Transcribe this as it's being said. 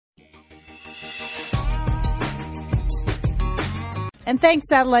And thanks,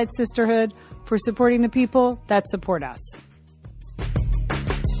 Satellite Sisterhood, for supporting the people that support us.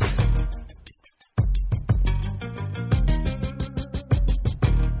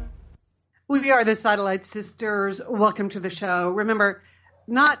 We are the Satellite Sisters. Welcome to the show. Remember,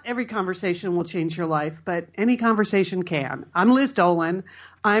 not every conversation will change your life, but any conversation can. I'm Liz Dolan.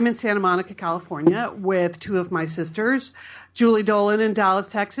 I'm in Santa Monica, California, with two of my sisters, Julie Dolan in Dallas,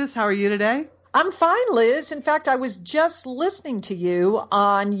 Texas. How are you today? I'm fine, Liz. In fact, I was just listening to you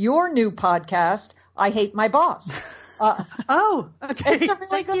on your new podcast, I Hate My Boss. Oh, okay. It's a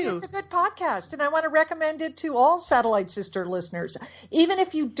really it's a good podcast, and I want to recommend it to all Satellite Sister listeners. Even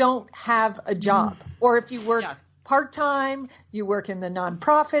if you don't have a job, or if you work part-time, you work in the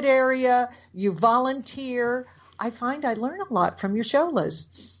nonprofit area, you volunteer, I find I learn a lot from your show,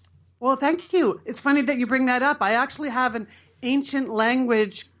 Liz. Well, thank you. It's funny that you bring that up. I actually have an ancient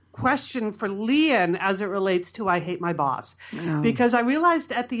language question for Lian as it relates to I Hate My Boss. Because I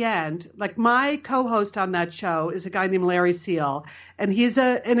realized at the end, like my co-host on that show is a guy named Larry Seal, and he's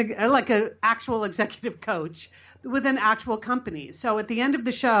a actual executive coach with an actual company. So at the end of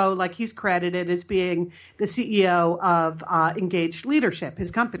the show, like he's credited as being the CEO of Engaged Leadership,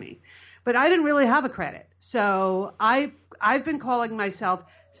 his company. But I didn't really have a credit. So I've been calling myself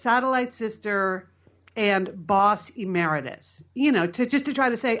Satellite Sister and boss emeritus, to try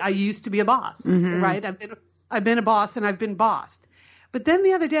to say I used to be a boss, right? I've been a boss and I've been bossed. But then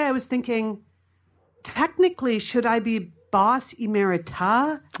the other day I was thinking, technically, should I be boss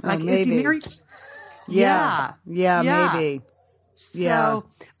emerita? Like, maybe. Is emerita? Yeah, maybe. Yeah. So,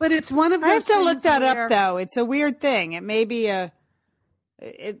 but it's one of those I have to look that where... up, though. It's a weird thing. It may be okay.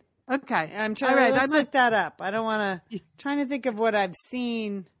 I'm trying. All right, let's look that up. I don't want to. Trying to think of what I've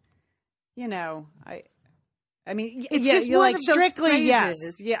seen. I mean, it's yeah, just you're one like of those strictly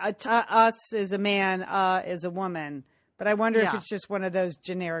phrases. yes, yeah. Us is a man, is a woman. But I wonder if it's just one of those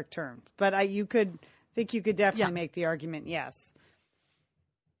generic terms. But you could definitely make the argument, yes.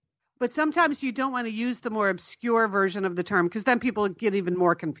 But sometimes you don't want to use the more obscure version of the term because then people get even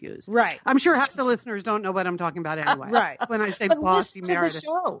more confused. Right. I'm sure half the listeners don't know what I'm talking about anyway. Right. When I say but boss listen emeritus. to the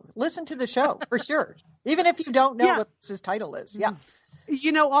show. Listen to the show for sure. Even if you don't know what his title is. Yeah.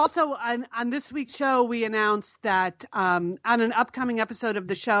 Also on this week's show, we announced that on an upcoming episode of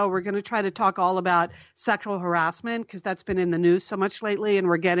the show, we're going to try to talk all about sexual harassment because that's been in the news so much lately, and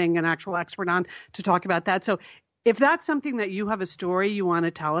we're getting an actual expert on to talk about that. So if that's something that you have a story you want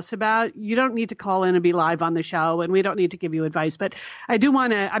to tell us about, you don't need to call in and be live on the show, and we don't need to give you advice. But I do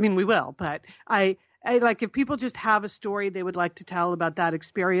want to, we will, but I like if people just have a story they would like to tell about that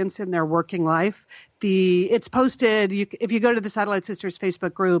experience in their working life, it's posted. If you go to the Satellite Sisters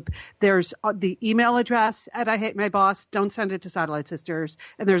Facebook group, there's the email address at I Hate My Boss. Don't send it to Satellite Sisters,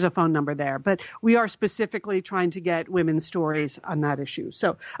 and there's a phone number there. But we are specifically trying to get women's stories on that issue.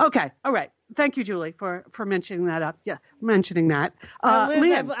 So, okay, all right. Thank you, Julie, for mentioning that up. Yeah, mentioning that.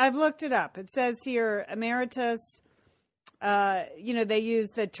 Liz, I've looked it up. It says here, emeritus. They use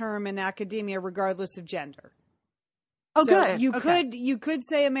the term in academia regardless of gender. Oh, so good. You could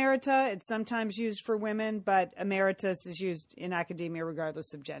say emerita. It's sometimes used for women, but emeritus is used in academia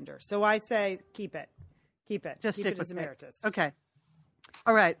regardless of gender. So I say keep it. Just keep stick it with as emeritus. It. Okay.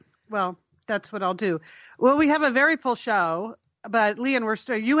 All right. Well, that's what I'll do. Well, we have a very full show, but Lian,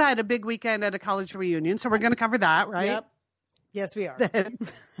 you had a big weekend at a college reunion, so we're going to cover that, right? Yep. Yes, we are.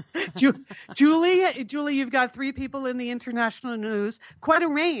 Julie, you've got three people in the international news, quite a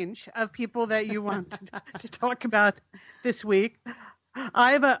range of people that you want to talk about this week.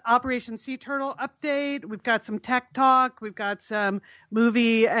 I have an Operation Sea Turtle update. We've got some tech talk. We've got some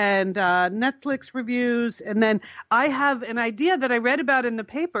movie and Netflix reviews. And then I have an idea that I read about in the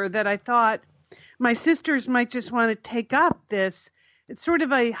paper that I thought my sisters might just want to take up this. It's sort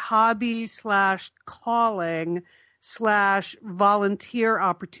of a hobby / calling / volunteer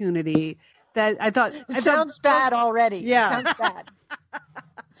opportunity that I thought sounds bad already. Yeah, it sounds bad.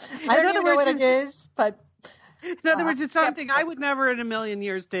 I don't even know what it is, but in other words, it's something I would never in a million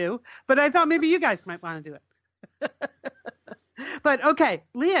years do. But I thought maybe you guys might want to do it. But okay,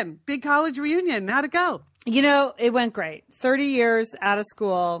 Lian, big college reunion. How'd it go? It went great. 30 years out of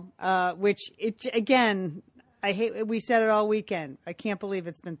school, again, I hate. We said it all weekend. I can't believe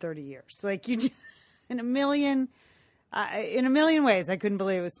it's been 30 years. Like in a million ways, I couldn't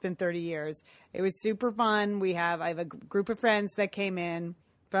believe it's been 30 years. It was super fun. I have a group of friends that came in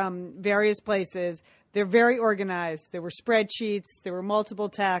from various places, they're very organized. There were spreadsheets, there were multiple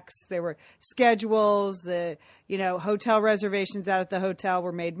texts, there were schedules. The hotel reservations out at the hotel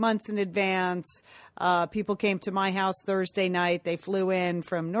were made months in advance. People came to my house Thursday night. They flew in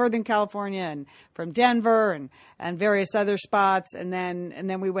from Northern California and from Denver and various other spots, and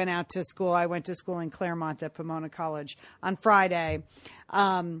then we went out to school. I went to school in Claremont at Pomona College on Friday.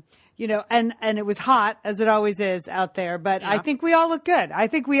 And it was hot, as it always is out there, but I think we all look good. I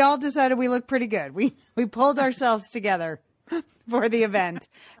think we all decided we look pretty good. We pulled ourselves together for the event.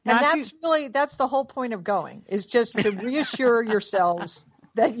 And that's the whole point of going, is just to reassure yourselves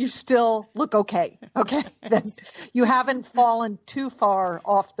that you still look okay. Okay. That you haven't fallen too far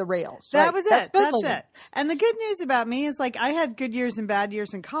off the rails. That right? was it. That's it. And the good news about me is, like, I had good years and bad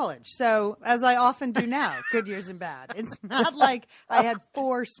years in college. So, as I often do now, good years and bad. It's not like I had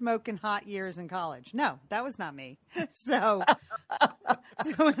 4 smoking hot years in college. No, that was not me. So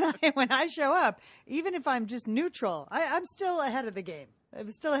when I show up, even if I'm just neutral, I'm still ahead of the game. I'm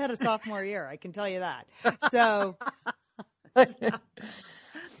still ahead of sophomore year. I can tell you that.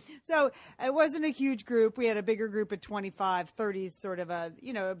 So it wasn't a huge group. We had a bigger group at 25, 30, sort of a,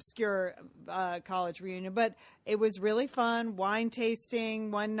 obscure college reunion. But it was really fun. Wine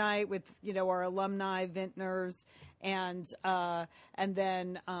tasting one night with, our alumni vintners. And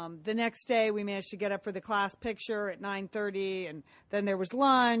then the next day we managed to get up for the class picture at 9:30. And then there was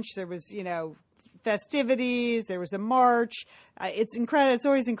lunch. There was, festivities. There was a march. It's incredible. It's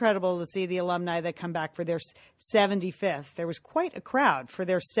always incredible to see the alumni that come back for their 75th. There was quite a crowd for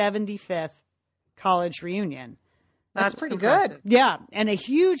their 75th college reunion. That's pretty good. Yeah. And a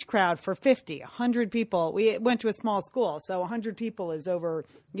huge crowd for 100 people. We went to a small school, so 100 people is over,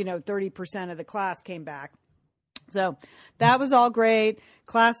 30% of the class came back. So that was all great.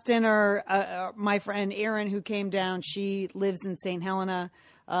 Class dinner. My friend Erin, who came down, she lives in St. Helena.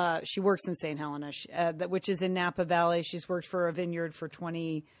 She works in St. Helena, which is in Napa Valley. She's worked for a vineyard for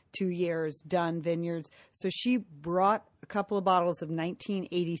 22 years, Dunn Vineyards. So she brought a couple of bottles of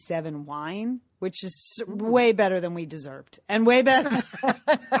 1987 wine, which is way better than we deserved, and way better.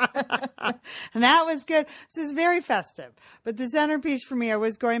 And that was good. So it was very festive. But the centerpiece for me, I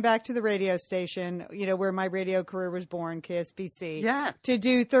was going back to the radio station, where my radio career was born, KSBC, to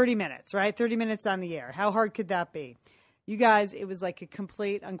do 30 minutes, right? 30 minutes on the air. How hard could that be? You guys, it was like a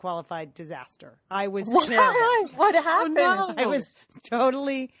complete unqualified disaster. I was terrible. What happened? Oh, no. I was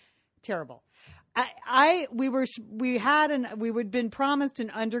totally terrible. We had been promised an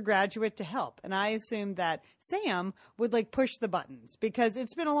undergraduate to help, and I assumed that Sam would push the buttons, because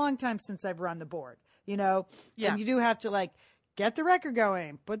it's been a long time since I've run the board, and you do have to get the record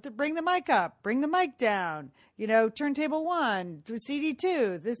going, bring the mic up, bring the mic down, turntable 1, CD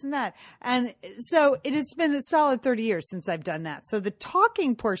 2, this and that. And so it's been a solid 30 years since I've done that. So the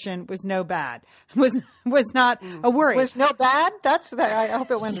talking portion was no bad, was not a worry. Was no bad? I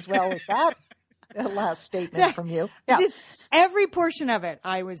hope it went as well with that. Last statement from you. Yeah. Just every portion of it.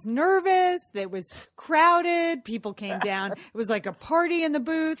 I was nervous. It was crowded. People came down. It was like a party in the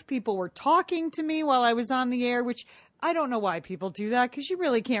booth. People were talking to me while I was on the air, which I don't know why people do that, because you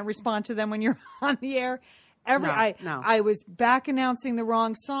really can't respond to them when you're on the air. I was back announcing the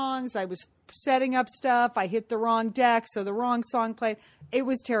wrong songs. I was setting up stuff. I hit the wrong deck, so the wrong song played. It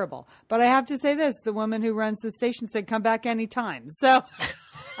was terrible. But I have to say this. The woman who runs the station said, come back anytime. So...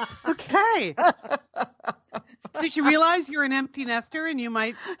 Okay. Did she realize you're an empty nester and you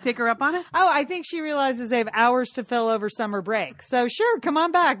might take her up on it? Oh, I think she realizes they have hours to fill over summer break. So sure, come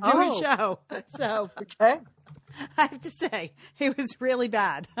on back, do a show. So okay. I have to say, it was really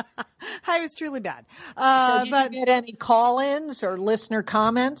bad. I was truly bad. So did you get any call-ins or listener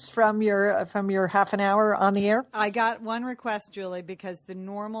comments from your half an hour on the air? I got one request, Julie, because the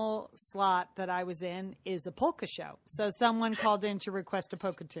normal slot that I was in is a polka show. So someone called in to request a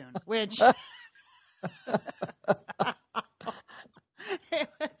polka tune, which...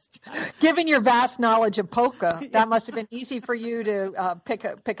 Given your vast knowledge of polka, that must have been easy for you to pick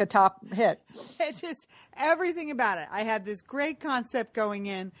a top hit. It's just everything about it. I had this great concept going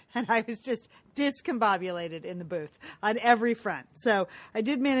in, and I was just discombobulated in the booth on every front. So I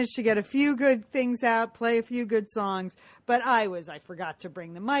did manage to get a few good things out, play a few good songs, but I forgot to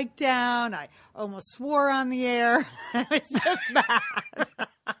bring the mic down. I almost swore on the air. It was just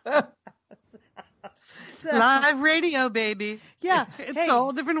bad. Live radio, baby. Yeah. It's a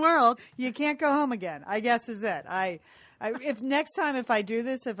whole different world. You can't go home again, I guess is it. If next time, if I do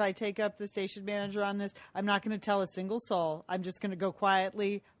this, if I take up the station manager on this, I'm not going to tell a single soul. I'm just going to go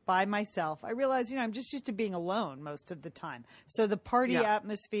quietly by myself. I realized, I'm just used to being alone most of the time. So the party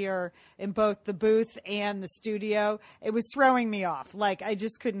atmosphere in both the booth and the studio, it was throwing me off. Like, I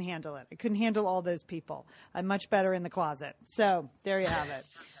just couldn't handle it. I couldn't handle all those people. I'm much better in the closet. So there you have it.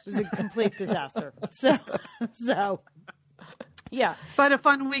 It was a complete disaster. So yeah. But a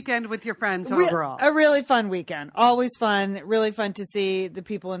fun weekend with your friends overall. A really fun weekend. Always fun. Really fun to see the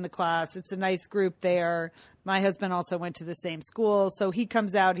people in the class. It's a nice group there. My husband also went to the same school, so he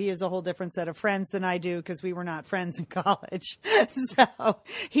comes out. He has a whole different set of friends than I do because we were not friends in college. So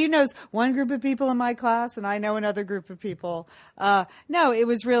he knows one group of people in my class, and I know another group of people. No, it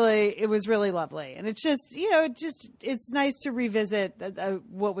was really lovely, and it's just it's nice to revisit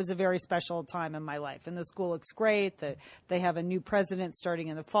what was a very special time in my life. And the school looks great. They have a new president starting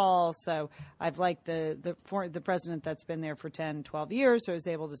in the fall, so I've liked the president that's been there for 10, 12 years. So I was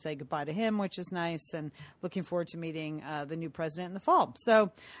able to say goodbye to him, which is nice, and looking forward to meeting the new president in the fall.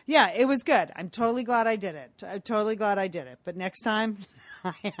 So, yeah, it was good. I'm totally glad I did it. But next time,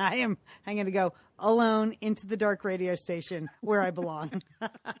 I'm going to go alone into the dark radio station where I belong.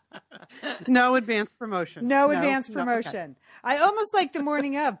 No advance promotion. No advance promotion. Okay. I almost like the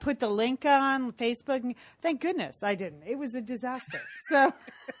morning of put the link on Facebook. Thank goodness I didn't. It was a disaster. So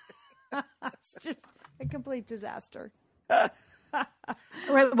it's just a complete disaster. All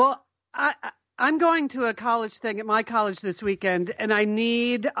right. Well, I'm going to a college thing at my college this weekend, and I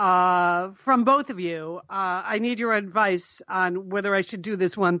need, from both of you, I need your advice on whether I should do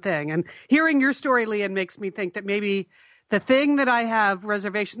this one thing. And hearing your story, Lian, makes me think that maybe the thing that I have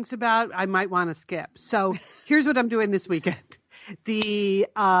reservations about, I might want to skip. So here's what I'm doing this weekend.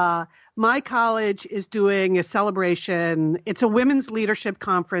 My college is doing a celebration. It's a women's leadership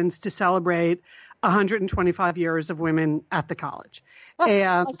conference to celebrate 125 years of women at the college.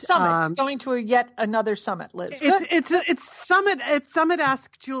 And a summit. Going to yet another summit, Liz. It's summit. It's Summit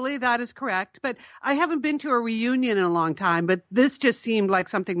Ask Julie. That is correct. But I haven't been to a reunion in a long time. But this just seemed like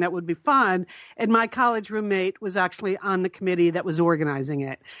something that would be fun. And my college roommate was actually on the committee that was organizing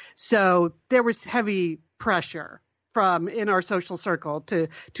it. So there was heavy pressure from in our social circle to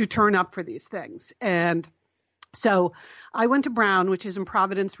turn up for these things. And so I went to Brown, which is in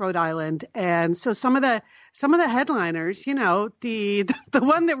Providence, Rhode Island. And so some of the headliners, the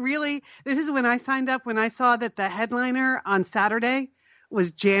one that really, this is when I signed up, when I saw that the headliner on Saturday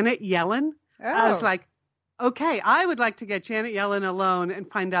was Janet Yellen. Oh. I was like, okay, I would like to get Janet Yellen alone and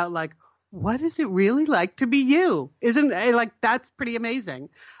find out, like, what is it really like to be you? Isn't that's pretty amazing.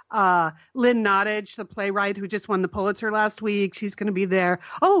 Lynn Nottage, the playwright who just won the Pulitzer last week, she's going to be there.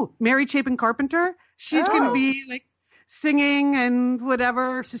 Oh, Mary Chapin Carpenter, she's going to be like singing and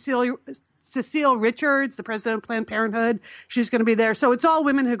whatever. Cecile Richards, the president of Planned Parenthood, she's going to be there. So it's all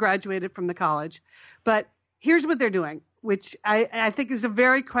women who graduated from the college. But here's what they're doing, which I think is a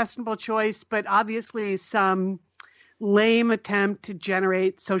very questionable choice, but obviously some lame attempt to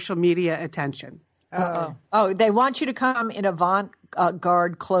generate social media attention. Uh-oh. Oh, they want you to come in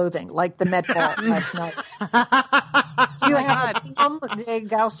avant-garde clothing, like the Met Ball last night. Do you have a Comme des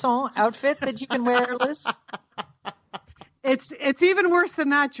Garçons outfit that you can wear, Liz? It's even worse than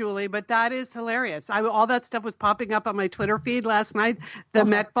that, Julie, but that is hilarious. All that stuff was popping up on my Twitter feed last night. The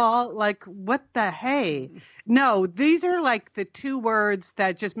Met Ball, like, what the hey? No, these are like the two words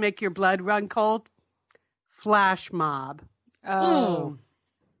that just make your blood run cold. Flash mob. Oh.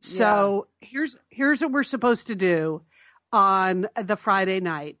 So here's what we're supposed to do on the Friday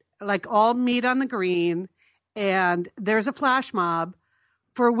night. Like, all meet on the green, and there's a flash mob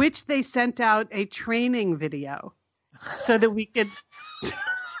for which they sent out a training video so that we could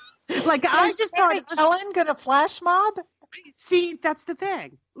like, so I just thought Ellen gonna flash mob? See, that's the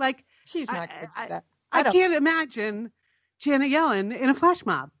thing. Like, she's not going to do that. I can't imagine Janet Yellen in a flash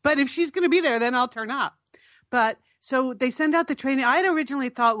mob. But if she's going to be there, then I'll turn up. But so they send out the training. I had originally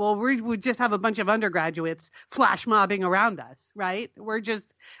thought, well, we would just have a bunch of undergraduates flash mobbing around us, right? We're just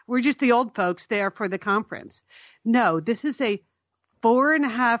the old folks there for the conference. No, this is a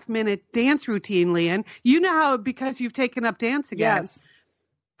 4.5-minute dance routine, Lian. You know how, because you've taken up dance again. Yes.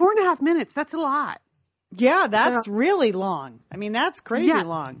 4.5 minutes, that's a lot. Yeah, that's really long. I mean, that's crazy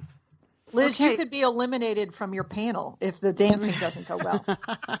long. Liz, you could be eliminated from your panel if the dancing doesn't go well.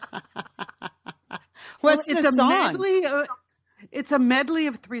 What's the song? It's a medley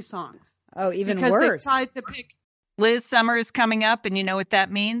of 3 songs. Oh, even because worse. They tried to pick. Liz, summer is coming up, and you know what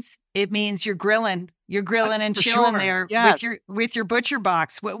that means? It means you're grilling. You're grilling and chilling there with your butcher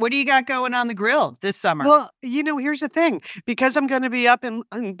box. What do you got going on the grill this summer? Well, here's the thing. Because I'm going to be up in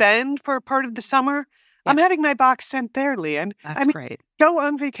Bend for part of the summer, I'm having my box sent there, Lian. That's great. Go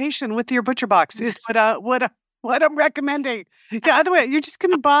on vacation with your butcher box is what what I'm recommending. Yeah, other way, you're just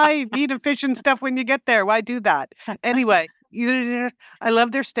going to buy meat and fish and stuff when you get there. Why do that? Anyway, I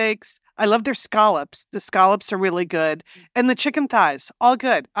love their steaks. I love their scallops. The scallops are really good. And the chicken thighs, all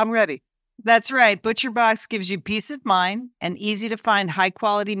good. I'm ready. That's right. ButcherBox gives you peace of mind and easy to find high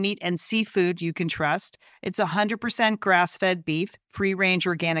quality meat and seafood you can trust. It's 100% grass fed beef, free range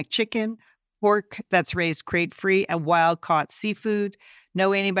organic chicken, pork that's raised crate free, and wild caught seafood.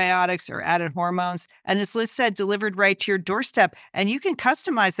 No antibiotics or added hormones. And as Liz said, delivered right to your doorstep. And you can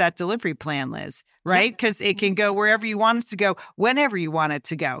customize that delivery plan, Liz, right? Because it can go wherever you want it to go, whenever you want it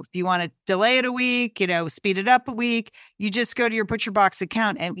to go. If you want to delay it a week, speed it up a week, you just go to your ButcherBox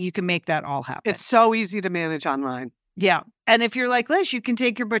account and you can make that all happen. It's so easy to manage online. Yeah. And if you're like Liz, you can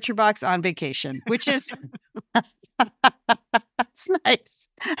take your ButcherBox on vacation, which is... That's nice.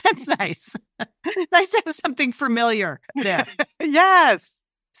 That's nice. Nice to have something familiar there. Yes.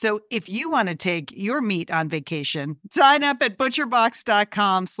 So if you want to take your meat on vacation, sign up at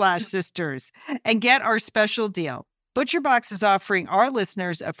butcherbox.com/sisters and get our special deal. ButcherBox is offering our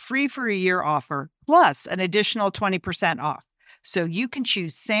listeners a free for a year offer plus an additional 20% off. So you can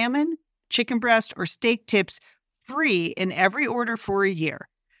choose salmon, chicken breast, or steak tips free in every order for a year.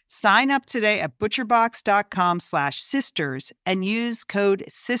 Sign up today at butcherbox.com/sisters and use code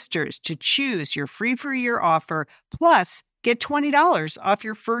SISTERS to choose your free for a year offer, plus get $20 off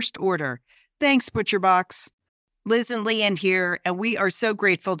your first order. Thanks, ButcherBox. Liz and Leanne here, and we are so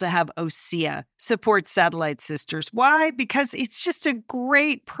grateful to have OSEA support Satellite Sisters. Why? Because it's just a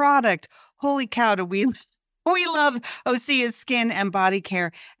great product. Holy cow, do we love OSEA's skin and body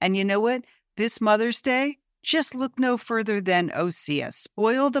care. And you know what? This Mother's Day, just look no further than OSEA.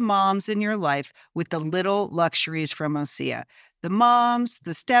 Spoil the moms in your life with the little luxuries from OSEA. The moms,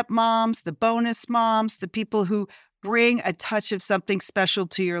 the stepmoms, the bonus moms, the people who bring a touch of something special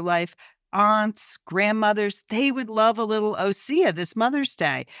to your life. Aunts, grandmothers, they would love a little OSEA this Mother's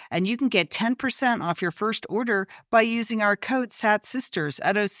Day. And you can get 10% off your first order by using our code SATSisters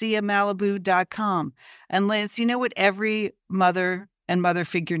at OSEAMalibu.com. And Liz, you know what every mother and mother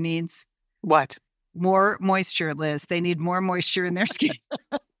figure needs? What? More moisture, Liz. They need more moisture in their skin.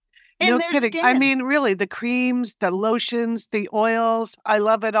 No kidding. I mean, really, the creams, the lotions, the oils, I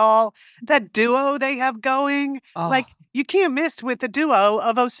love it all. That duo they have going, you can't miss with the duo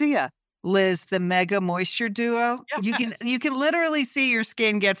of OSEA. Liz, the Mega Moisture Duo. Yes. You can literally see your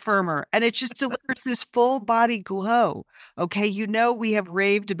skin get firmer, and it just delivers this full body glow. Okay, we have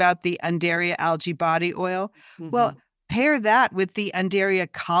raved about the Undaria Algae Body Oil. Mm-hmm. Well, pair that with the Undaria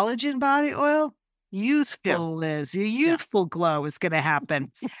Collagen Body Oil. Youthful, Liz. Your youthful glow is going to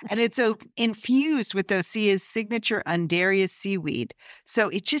happen. And it's infused with OSEA's signature Undaria seaweed. So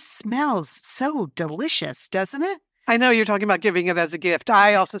it just smells so delicious, doesn't it? I know you're talking about giving it as a gift.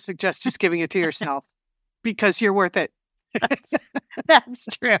 I also suggest just giving it to yourself because you're worth it. That's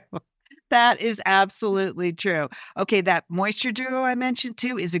true. That is absolutely true. Okay, that Moisture Duo I mentioned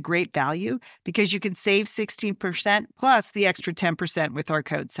too is a great value because you can save 16% plus the extra 10% with our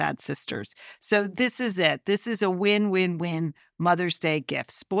code SADSisters. So this is it. This is a win-win-win Mother's Day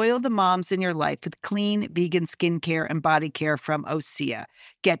gift. Spoil the moms in your life with clean vegan skincare and body care from OSEA.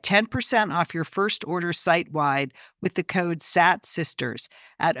 Get 10% off your first order site-wide with the code SATSisters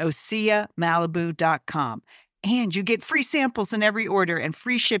at OSEAMalibu.com. And you get free samples in every order and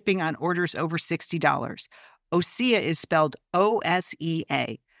free shipping on orders over $60. OSEA is spelled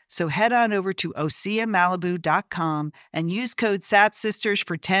OSEA. So head on over to OSEAMalibu.com and use code SATSisters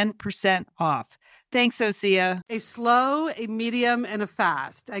for 10% off. Thanks, OSEA. A slow, a medium, and a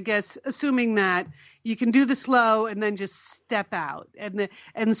fast. I guess assuming that you can do the slow and then just step out. And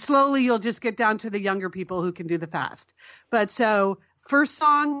slowly you'll just get down to the younger people who can do the fast. But so first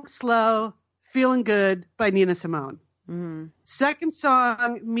song, slow, Feeling Good by Nina Simone. Mm-hmm. Second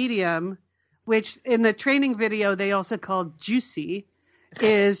song, medium, which in the training video they also called Juicy,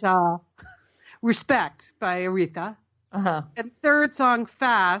 is Respect by Aretha. Uh-huh. And third song,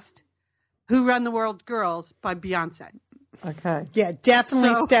 fast, Who Run the World Girls by Beyonce. Okay. Yeah,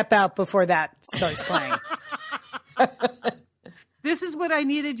 definitely step out before that starts playing. This is what I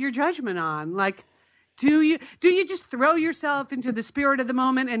needed your judgment on. Like, do you just throw yourself into the spirit of the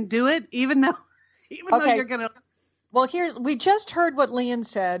moment and do it, even though you're gonna? Well, we just heard what Leanne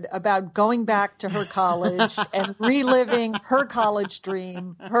said about going back to her college and reliving her college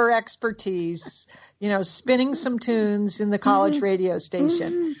dream, her expertise, spinning some tunes in the college radio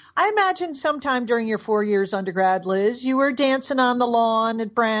station. Mm-hmm. I imagine sometime during your 4 years undergrad, Liz, you were dancing on the lawn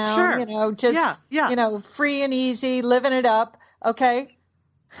at Brown, free and easy, living it up. Okay.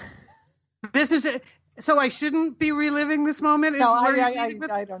 This is So I shouldn't be reliving this moment? No,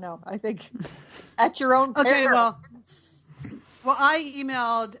 I don't know. I think at your own peril. Okay, well, I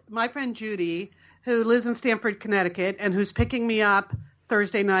emailed my friend Judy, who lives in Stamford, Connecticut, and who's picking me up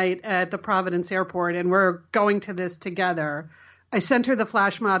Thursday night at the Providence Airport, and we're going to this together. I sent her the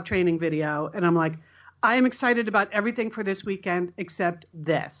flash mob training video, and I'm like, I am excited about everything for this weekend except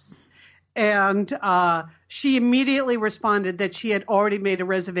this. And she immediately responded that she had already made a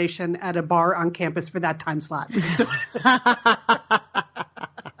reservation at a bar on campus for that time slot. So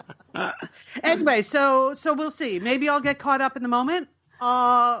anyway, so we'll see. Maybe I'll get caught up in the moment,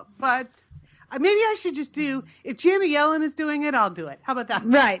 but maybe I should just do, if Janet Yellen is doing it, I'll do it. How about that?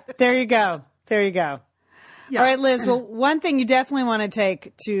 Right. There you go. Yeah. All right, Liz. Well, one thing you definitely want to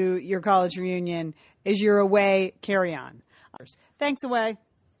take to your college reunion is your away carry-on. Thanks, away.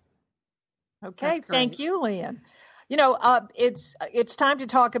 Okay. Thank you, Lian. It's time to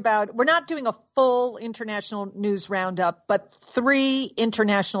talk about, we're not doing a full international news roundup, but 3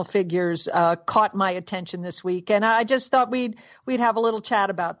 international figures caught my attention this week. And I just thought we'd have a little chat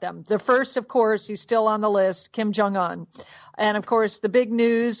about them. The first, of course, he's still on the list, Kim Jong-un. And of course, the big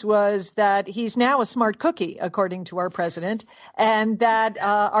news was that he's now a smart cookie, according to our president, and that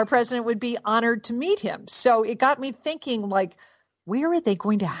our president would be honored to meet him. So it got me thinking, like, where are they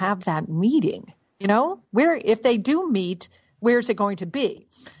going to have that meeting? Where, if they do meet, where's it going to be?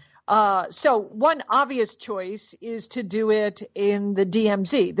 So one obvious choice is to do it in the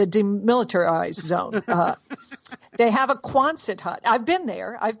DMZ, the demilitarized zone. They have a Quonset hut. I've been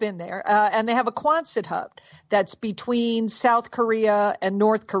there, and they have a Quonset hut that's between South Korea and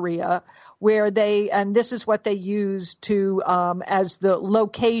North Korea, where and this is what they used to as the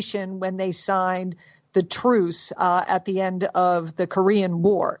location when they signed the truce at the end of the Korean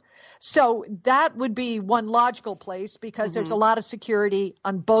War. So that would be one logical place because there's a lot of security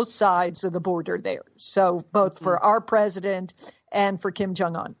on both sides of the border there. So both for our president and for Kim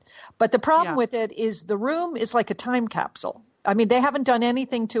Jong-un. But the problem with it is the room is like a time capsule. I mean, they haven't done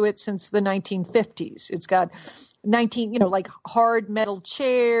anything to it since the 1950s. It's got like hard metal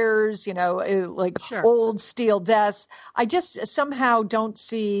chairs, old steel desks. I just somehow don't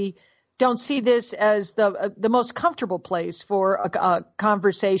see this as the most comfortable place for a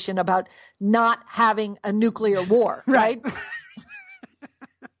conversation about not having a nuclear war, right?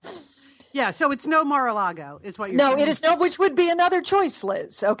 Yeah, so it's no Mar-a-Lago is what you're saying. No, it is no, which would be another choice,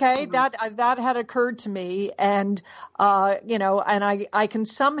 Liz, okay? That had occurred to me, and and I can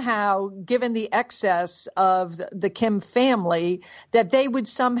somehow, given the excess of the Kim family, that they would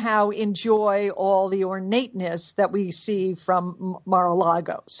somehow enjoy all the ornateness that we see from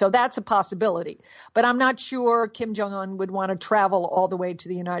Mar-a-Lago. So that's a possibility. But I'm not sure Kim Jong-un would want to travel all the way to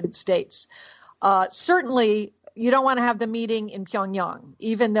the United States. Certainly, you don't want to have the meeting in Pyongyang,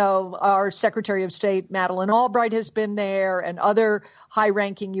 even though our Secretary of State, Madeleine Albright, has been there and other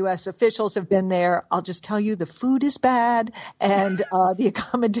high-ranking U.S. officials have been there. I'll just tell you, the food is bad and the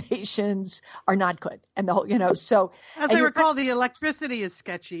accommodations are not good. And the whole, so. As I recall, the electricity is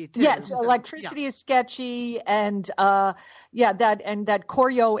sketchy, too. Yes, electricity is sketchy. And that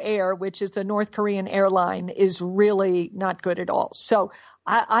Koryo Air, which is the North Korean airline, is really not good at all. So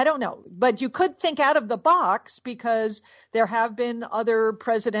I don't know, but you could think out of the box because there have been other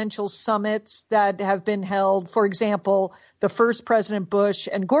presidential summits that have been held. For example, the first President Bush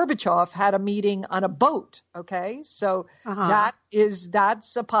and Gorbachev had a meeting on a boat. Okay, so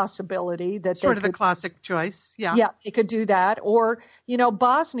that's a possibility that sort of the classic choice. Yeah, they could do that. Or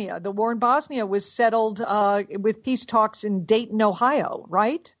Bosnia, the war in Bosnia was settled with peace talks in Dayton, Ohio,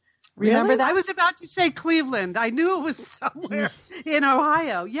 right? Remember that? I was about to say Cleveland. I knew it was somewhere in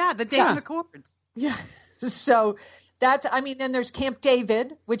Ohio. Yeah, the Dayton Accords. Yeah. So then there's Camp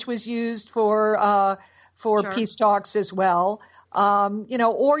David, which was used for peace talks as well.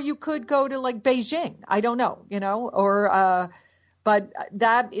 Or you could go to like Beijing. I don't know, but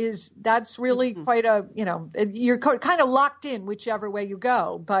that's really quite a, you're kind of locked in whichever way you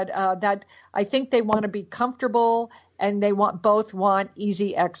go. But that I think they want to be comfortable and they both want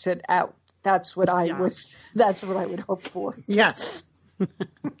easy exit out. That's what I would hope for. Yes.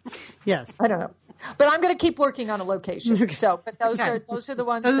 Yes. I don't know. But I'm going to keep working on a location. So, but those are the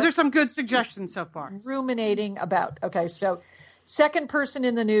ones. Those are some good suggestions so far. Ruminating about. Okay, so second person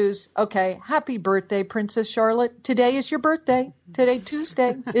in the news. Okay, happy birthday, Princess Charlotte. Today is your birthday. Today,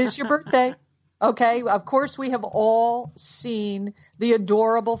 Tuesday, is your birthday. Okay, of course we have all seen the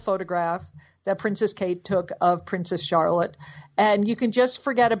adorable photograph that Princess Kate took of Princess Charlotte. And you can just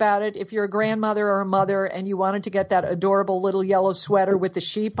forget about it if you're a grandmother or a mother and you wanted to get that adorable little yellow sweater with the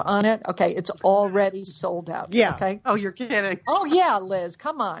sheep on it. Okay, it's already sold out. Yeah. Okay. Oh, you're kidding. Oh, yeah, Liz,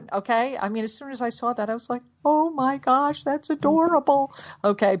 come on. Okay. I mean, as soon as I saw that, I was like, oh my gosh, that's adorable.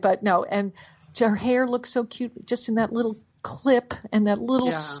 Okay, but no. And her hair looks so cute just in that little clip and that little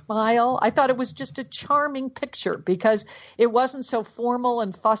smile. I thought it was just a charming picture because it wasn't so formal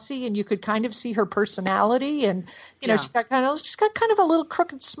and fussy, and you could kind of see her personality. And you know, she's got kind of a little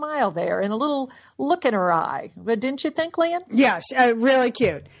crooked smile there and a little look in her eye. But didn't you think, Lian? Yeah, really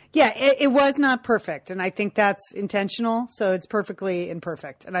cute. Yeah, it was not perfect, and I think that's intentional. So it's perfectly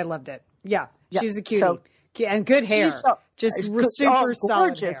imperfect, and I loved it. Yeah, she's a cutie. And good hair, super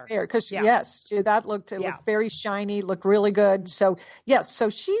solid hair. Because that looked very shiny, looked really good. So so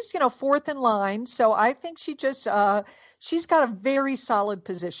she's fourth in line. So I think she just she's got a very solid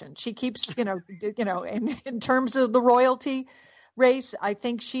position. She keeps in terms of the royalty race, I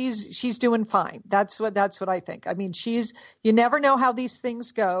think she's doing fine. That's what I think. I mean, you never know how these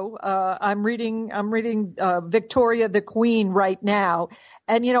things go. I'm reading Victoria the Queen right now,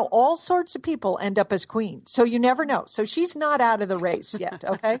 and all sorts of people end up as queen. So you never know. So she's not out of the race yet.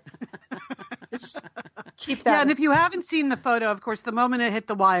 Okay. Just keep that. Yeah, and if you haven't seen the photo, of course, the moment it hit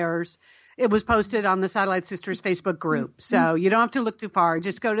the wires, it was posted on the Satellite Sisters Facebook group. So you don't have to look too far.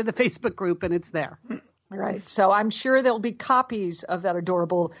 Just go to the Facebook group and it's there. Right. So I'm sure there'll be copies of that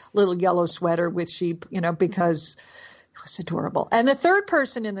adorable little yellow sweater with sheep, because it was adorable. And the third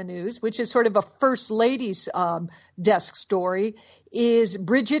person in the news, which is sort of a first lady's desk story, is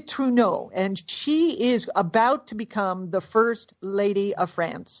Brigitte Trudeau. And she is about to become the first lady of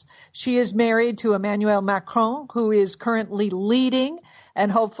France. She is married to Emmanuel Macron, who is currently leading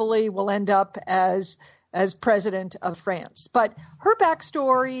and hopefully will end up as president of France. But her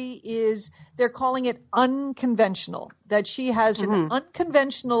backstory is, they're calling it unconventional, that she has an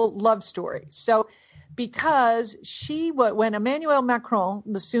unconventional love story. So because when Emmanuel Macron,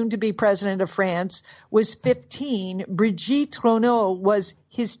 the soon-to-be president of France, was 15, Brigitte Trudeau was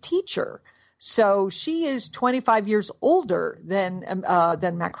his teacher. So she is 25 years older than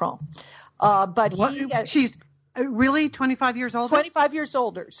Macron. But she's really 25 years older? 25 years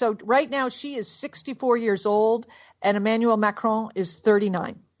older. So right now she is 64 years old and Emmanuel Macron is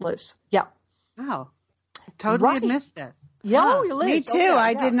 39, Liz. Yeah. Wow. Totally had missed this. Yeah, Liz. Me too. Yeah.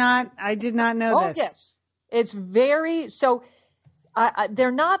 I did not know this. Yes. It's very, so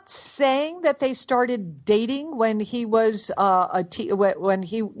they're not saying that they started dating when he was when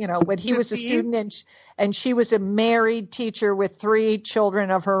he was a student and she was a married teacher with 3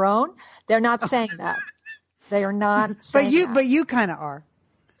 children of her own. They're not saying that. They are not saying but you kind of are.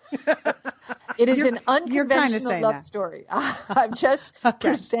 It is an unconventional love story. I'm just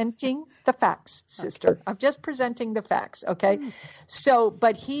presenting the facts, sister. I'm just presenting the facts, okay? So,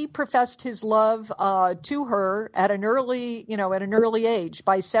 but he professed his love to her at an early age.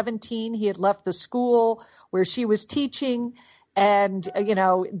 By 17, he had left the school where she was teaching. And,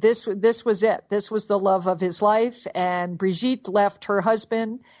 this was it. This was the love of his life. And Brigitte left her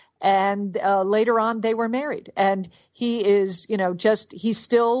husband. And later on, they were married. And he is,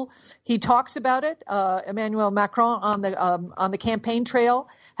 he talks about it. Emmanuel Macron on the campaign trail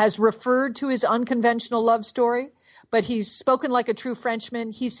has referred to his unconventional love story, but he's spoken like a true Frenchman.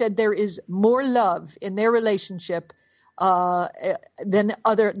 He said there is more love in their relationship than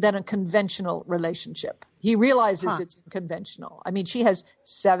a conventional relationship. He realizes it's unconventional. I mean, she has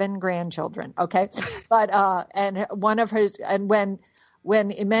 7 grandchildren. Okay. But, and one of his, and when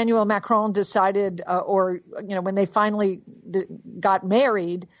Emmanuel Macron decided, when they finally got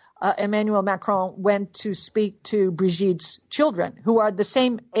married, Emmanuel Macron went to speak to Brigitte's children, who are the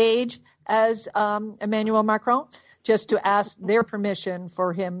same age as Emmanuel Macron, just to ask their permission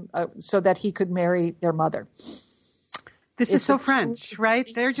for him so that he could marry their mother. This is so French, right?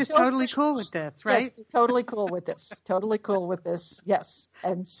 They're just totally cool with this, right? Yes, totally cool with this. Totally cool with this. Yes.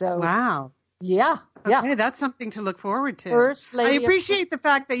 And so. Wow. Yeah. Okay, that's something to look forward to. First lady. I appreciate the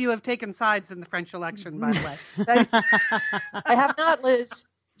fact that you have taken sides in the French election, by the way. I have not, Liz.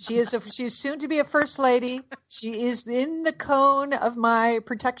 She's soon to be a first lady. She is in the cone of my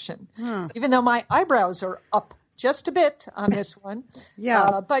protection, even though my eyebrows are up just a bit on this one.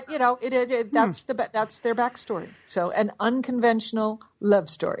 Yeah. But that's their backstory. So an unconventional love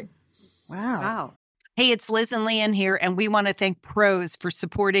story. Wow. Hey, it's Liz and Lian here, and we want to thank Prose for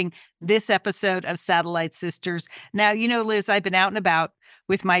supporting this episode of Satellite Sisters. Now, Liz, I've been out and about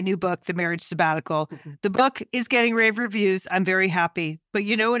with my new book, The Marriage Sabbatical. The book is getting rave reviews. I'm very happy. But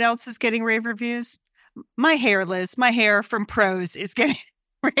you know what else is getting rave reviews? My hair, Liz. My hair from Prose is getting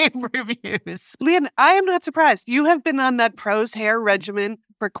rave reviews. Lian, I am not surprised. You have been on that Prose hair regimen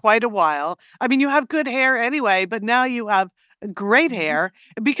for quite a while. I mean, you have good hair anyway, but now you have great hair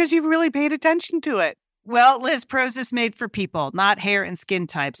because you've really paid attention to it. Well, Liz, Prose is made for people, not hair and skin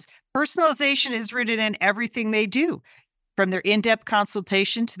types. Personalization is rooted in everything they do, from their in-depth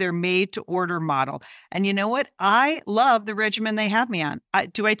consultation to their made-to-order model. And you know what? I love the regimen they have me on.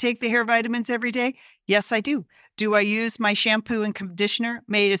 Do I take the hair vitamins every day? Yes, I do. Do I use my shampoo and conditioner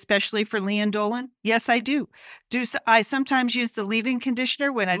made especially for Lian Dolan? Yes, I do. Do I sometimes use the leave-in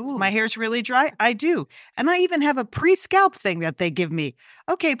conditioner when my hair's really dry? I do. And I even have a pre-scalp thing that they give me.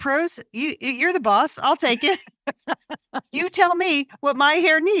 Okay, Prose, you're the boss. I'll take it. You tell me what my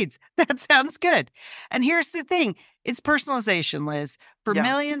hair needs. That sounds good. And here's the thing. It's personalization, Liz. For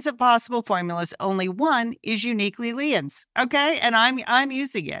millions of possible formulas, only one is uniquely Lian's. Okay? And I'm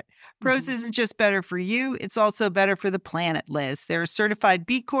using it. Prose isn't just better for you, it's also better for the planet, Liz. They're a certified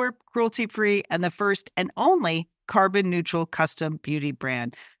B Corp, cruelty-free, and the first and only carbon neutral custom beauty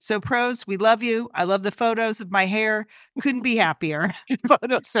brand. So Prose, we love you. I love the photos of my hair. Couldn't be happier.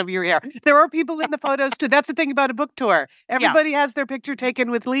 Photos of your hair. There are people in the photos too. That's the thing about a book tour. Everybody has their picture taken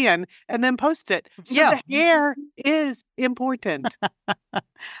with Lian and then post it. So the hair is important.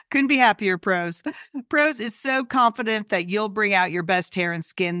 Couldn't be happier, Prose. Prose is so confident that you'll bring out your best hair and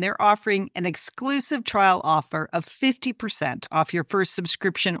skin. They're offering an exclusive trial offer of 50% off your first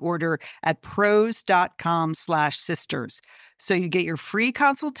subscription order at prose.com/sisters. So you get your free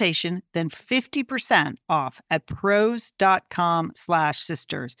consultation, then 50% off at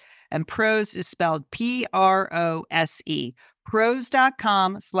prose.com/sisters. And Prose is spelled Prose.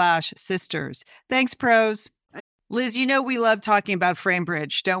 Prose.com/sisters. Thanks, Prose. Liz, you know we love talking about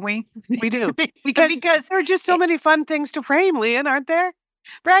FrameBridge, don't we? We do. Because there are just so many fun things to frame, Lian, aren't there?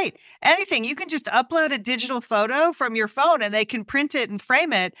 Right. Anything. You can just upload a digital photo from your phone and they can print it and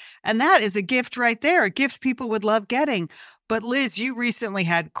frame it. And that is a gift right there, a gift people would love getting. But Liz, you recently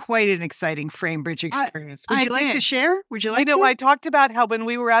had quite an exciting FrameBridge experience. Would you like to share? Would you like to? I talked about how when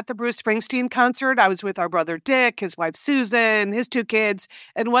we were at the Bruce Springsteen concert, I was with our brother Dick, his wife Susan, his two kids,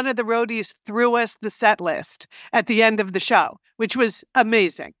 and one of the roadies threw us the set list at the end of the show, which was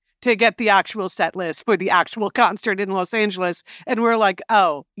amazing to get the actual set list for the actual concert in Los Angeles. And we're like,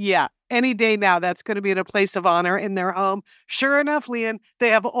 oh, yeah, any day now, that's going to be in a place of honor in their home. Sure enough, Lian, they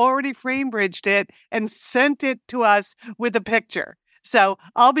have already FrameBridged it and sent it to us with a picture. So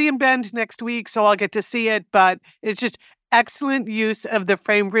I'll be in Bend next week, so I'll get to see it. But it's just excellent use of the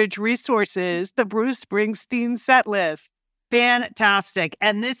FrameBridge resources, the Bruce Springsteen set list. Fantastic.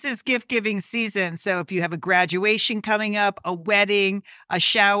 And this is gift giving season. So if you have a graduation coming up, a wedding, a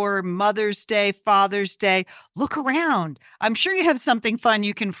shower, Mother's Day, Father's Day, look around. I'm sure you have something fun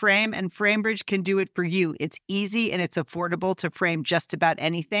you can frame, and FrameBridge can do it for you. It's easy and it's affordable to frame just about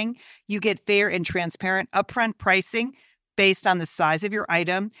anything. You get fair and transparent upfront pricing based on the size of your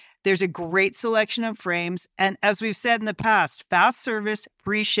item. There's a great selection of frames. And as we've said in the past, fast service,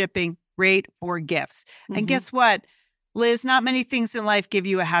 free shipping, great for gifts. And guess what? Liz, not many things in life give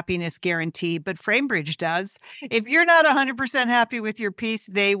you a happiness guarantee, but FrameBridge does. If you're not 100% happy with your piece,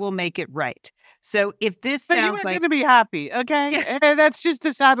 they will make it right. So if this sounds like... You're going to be happy, okay? And that's just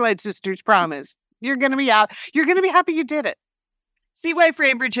the Satellite Sisters promise. You're going to be out. You're going to be happy you did it. See why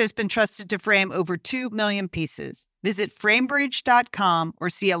FrameBridge has been trusted to frame over 2 million pieces. Visit framebridge.com or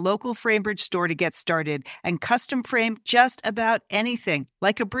see a local FrameBridge store to get started and custom frame just about anything,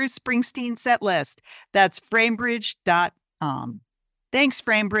 like a Bruce Springsteen set list. That's framebridge.com. Thanks,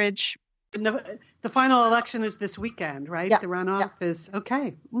 FrameBridge. And the final election is this weekend, right? Yeah. The runoff is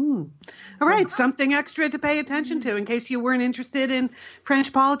okay. All right. Something extra to pay attention to in case you weren't interested in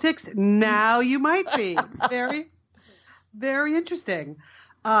French politics. Now you might be. Very, very interesting.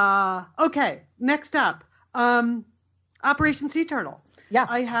 Okay. Next up, Operation Sea Turtle. Yeah.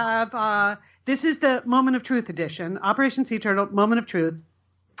 I have, this is the Moment of Truth edition, Operation Sea Turtle, Moment of Truth.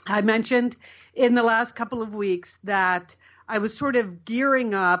 I mentioned in the last couple of weeks that I was sort of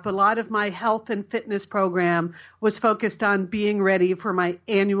gearing up. A lot of my health and fitness program was focused on being ready for my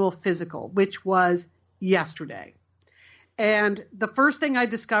annual physical, which was yesterday. And the first thing I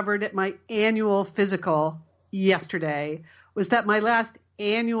discovered at my annual physical yesterday was that my last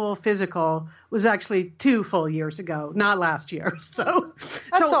annual physical was actually 2 full years ago, not last year. So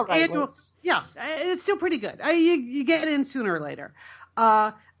that's all right. Annual, yeah, it's still pretty good. You get in sooner or later.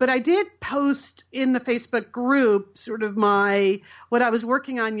 But I did post in the Facebook group sort of what I was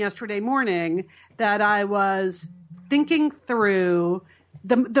working on yesterday morning, that I was thinking through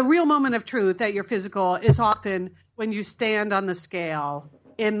the real moment of truth at your physical is often when you stand on the scale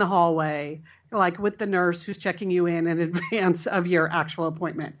in the hallway like with the nurse who's checking you in advance of your actual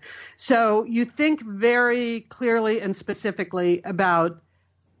appointment. So you think very clearly and specifically about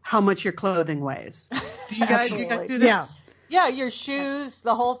how much your clothing weighs. Do you guys do this? Yeah. Yeah, your shoes,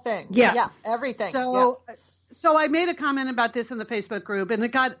 the whole thing. Yeah. Everything. So I made a comment about this in the Facebook group, and it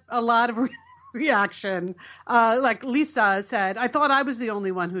got a lot of reaction. Like Lisa said, I thought I was the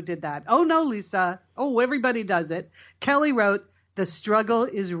only one who did that. Oh, no, Lisa. Oh, everybody does it. Kelly wrote, the struggle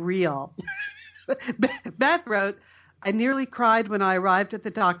is real. Beth wrote, I nearly cried when I arrived at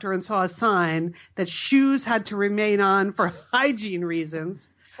the doctor and saw a sign that shoes had to remain on for hygiene reasons.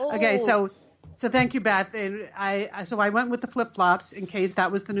 Oh. Okay, so thank you, Beth. And I went with the flip-flops in case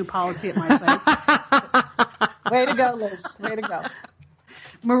that was the new policy at my place. Way to go, Liz. Way to go.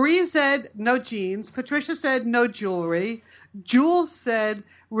 Marie said no jeans. Patricia said no jewelry. Jules said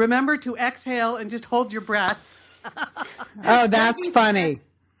remember to exhale and just hold your breath. Oh, that's funny.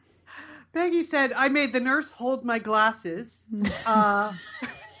 Peggy said I made the nurse hold my glasses. So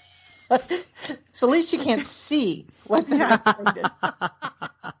at least you can't see what the nurse did.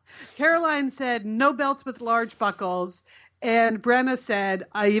 Caroline said no belts with large buckles. And Brenna said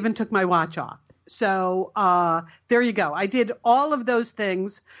I even took my watch off. So there you go. I did all of those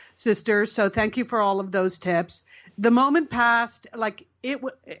things, sisters. So thank you for all of those tips. The moment passed, like it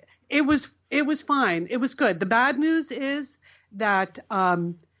was fine. It was good. The bad news is that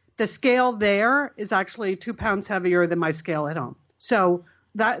the scale there is actually 2 pounds heavier than my scale at home. So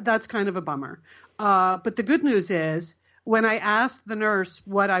that's kind of a bummer. But the good news is when I asked the nurse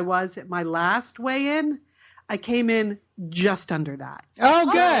what I was at my last weigh-in, I came in just under that.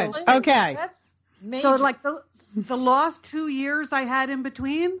 Oh, good. Okay. That's major. So like the lost 2 years I had in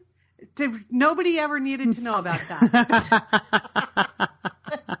between, nobody ever needed to know about that.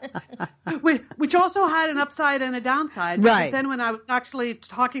 Which also had an upside and a downside. Right. Because then when I was actually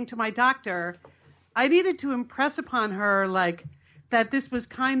talking to my doctor, I needed to impress upon her like that this was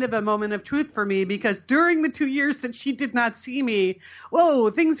kind of a moment of truth for me because during the 2 years that she did not see me,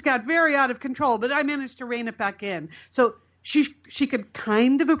 things got very out of control, but I managed to rein it back in. So she could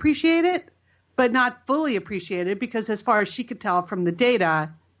kind of appreciate it, but not fully appreciate it because as far as she could tell from the data,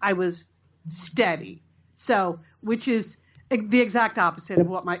 I was steady. So, which is the exact opposite of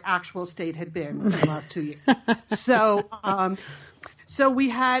what my actual state had been for the last 2 years. So we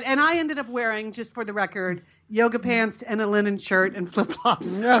had, and I ended up wearing, just for the record, yoga pants and a linen shirt and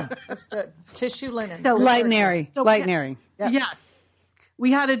flip-flops. Yeah. That's good. Tissue linen. So Light and airy. So Light and airy. Yep. Yes.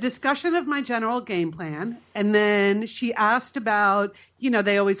 We had a discussion of my general game plan, and then she asked about,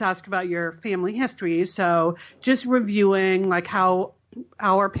 they always ask about your family history. So just reviewing like how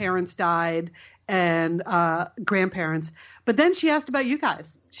our parents died and grandparents. But then she asked about you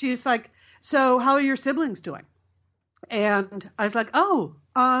guys. She's like, so how are your siblings doing? And I was like, well,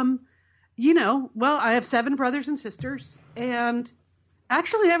 I have 7 brothers and sisters, and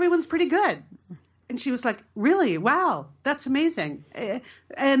actually everyone's pretty good. And she was like, really? Wow, that's amazing.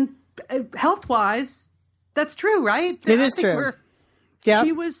 And health-wise, that's true, right? It is true. Yeah.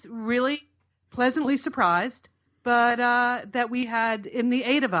 She was really pleasantly surprised, but that we had, in the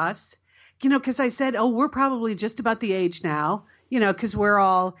 8 of us, because I said, we're probably just about the age now, because we're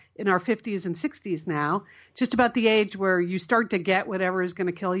all in our 50s and 60s now, just about the age where you start to get whatever is going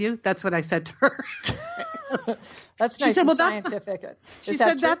to kill you. That's what I said to her. That's she nice said, and well, scientific. She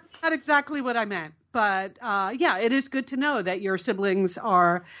said that's not exactly what I meant. But it is good to know that your siblings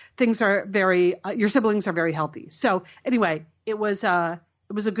are very healthy. So anyway, it was a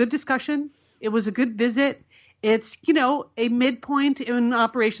good discussion. It was a good visit. It's, a midpoint in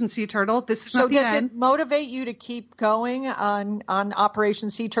Operation Sea Turtle. This is so not the does end. it motivate you to keep going on Operation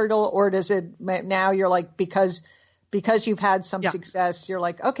Sea Turtle, or does it now you're like, because you've had some success, you're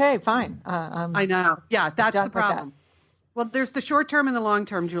like, okay, fine. I know. Yeah, that's the problem. Well, there's the short term and the long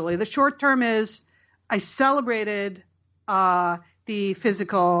term, Julie. The short term is I celebrated the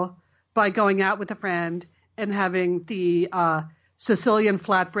physical by going out with a friend and having the Sicilian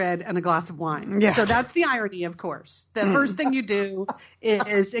flatbread and a glass of wine. Yeah. So that's the irony, of course. The first thing you do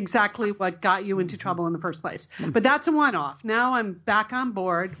is exactly what got you into trouble in the first place. But that's a one-off. Now I'm back on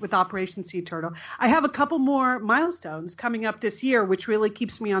board with Operation Sea Turtle. I have a couple more milestones coming up this year, which really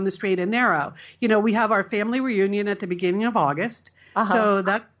keeps me on the straight and narrow. We have our family reunion at the beginning of August. Uh-huh.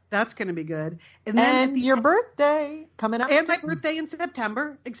 So that's going to be good. And then your birthday coming up. And my birthday in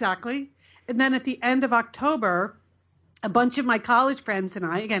September, exactly. And then at the end of October, a bunch of my college friends and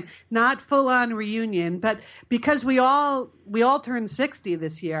I, again, not full-on reunion, but because we all turned 60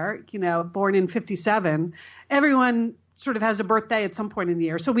 this year, born in 57, everyone sort of has a birthday at some point in the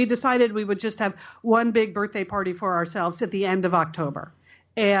year. So we decided we would just have one big birthday party for ourselves at the end of October.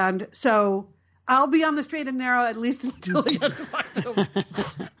 And so I'll be on the straight and narrow at least until the end of October.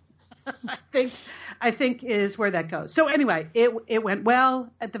 I think is where that goes. So anyway, it went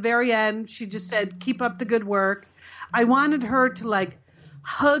well. At the very end, she just said, "Keep up the good work." I wanted her to like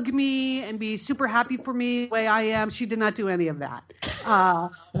hug me and be super happy for me the way I am. She did not do any of that.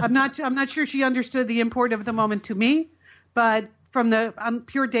 I'm not sure she understood the import of the moment to me, but from the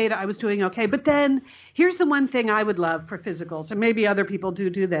pure data, I was doing okay. But then here's the one thing I would love for physicals, and maybe other people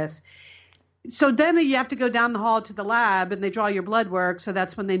do this. So then you have to go down the hall to the lab and they draw your blood work. So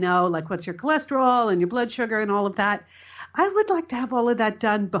that's when they know like what's your cholesterol and your blood sugar and all of that. I would like to have all of that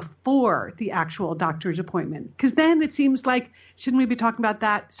done before the actual doctor's appointment, because then it seems like, shouldn't we be talking about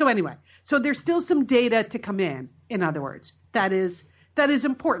that? So anyway, so there's still some data to come in other words, that is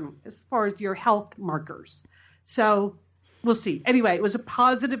important as far as your health markers. So we'll see. Anyway, it was a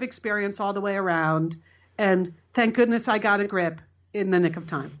positive experience all the way around. And thank goodness I got a grip in the nick of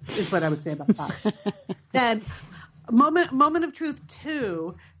time, is what I would say about that. Then moment of truth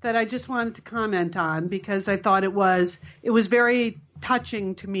 2 that I just wanted to comment on, because I thought it was very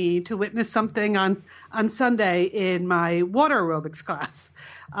touching to me to witness something on Sunday in my water aerobics class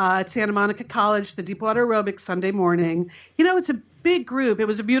at Santa Monica College, the Deepwater Aerobics Sunday morning. You know, it's a big group. It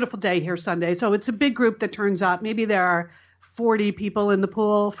was a beautiful day here Sunday, so it's a big group that turns up. Maybe there are 40 people in the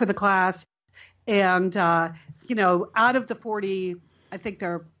pool for the class. And, out of the 40, I think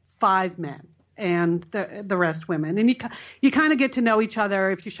there are 5 men and the rest women. And you kind of get to know each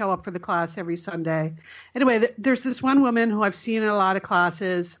other if you show up for the class every Sunday. Anyway, there's this one woman who I've seen in a lot of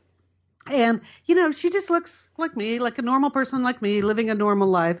classes. And, she just looks like me, like a normal person like me, living a normal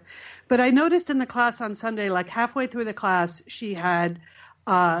life. But I noticed in the class on Sunday, like halfway through the class, she had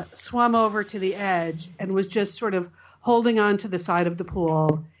swum over to the edge and was just sort of holding on to the side of the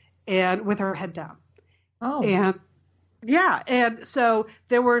pool and with her head down. Oh. And yeah. And so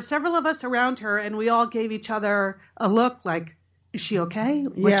there were several of us around her and we all gave each other a look like, is she okay?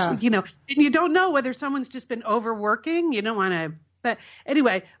 Yeah. And you don't know whether someone's just been overworking. You don't want to, but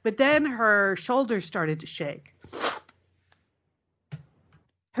anyway, but then her shoulders started to shake.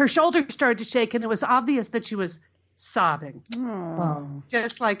 Her shoulders started to shake and it was obvious that she was sobbing. Oh.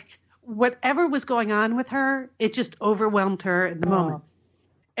 Just like whatever was going on with her, it just overwhelmed her in the moment.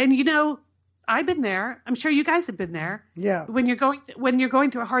 And I've been there. I'm sure you guys have been there. Yeah. When you're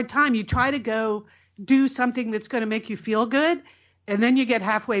going through a hard time, you try to go do something that's going to make you feel good, and then you get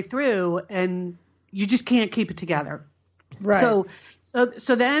halfway through and you just can't keep it together. Right.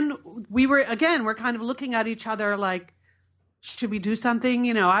 So then we're kind of looking at each other like, should we do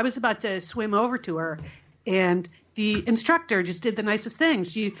something? I was about to swim over to her, and the instructor just did the nicest thing.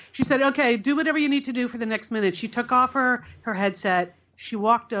 She said, "Okay, do whatever you need to do for the next minute." She took off her headset. She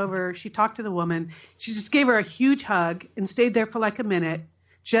walked over, she talked to the woman. She just gave her a huge hug and stayed there for like a minute,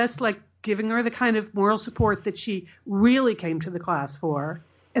 just like giving her the kind of moral support that she really came to the class for.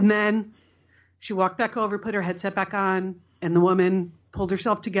 And then she walked back over, put her headset back on, and the woman pulled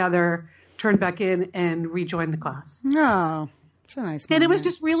herself together, turned back in, and rejoined the class. Oh, it's a nice moment. And it was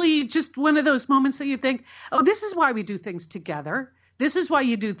just really just one of those moments that you think, oh, this is why we do things together. This is why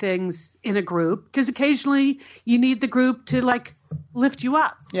you do things in a group, because occasionally you need the group to like lift you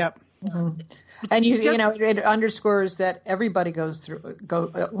up. Yep. Mm-hmm. And it underscores that everybody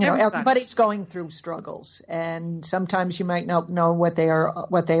everybody's going through struggles, and sometimes you might not know what they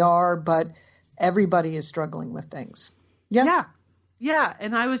are, but everybody is struggling with things. Yeah.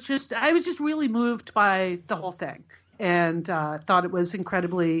 And I was just really moved by the whole thing, and thought it was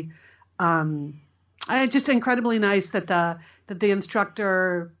incredibly nice that the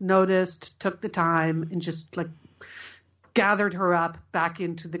instructor noticed, took the time, and just like gathered her up back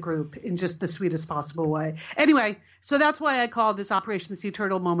into the group in just the sweetest possible way. Anyway, so that's why I called this Operation Sea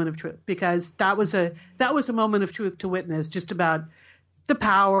Turtle Moment of Truth, because that was a moment of truth to witness, just about the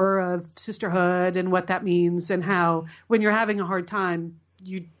power of sisterhood and what that means, and how when you're having a hard time,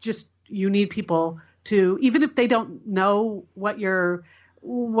 you need people to, even if they don't know what your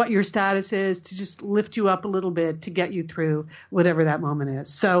status is, to just lift you up a little bit to get you through whatever that moment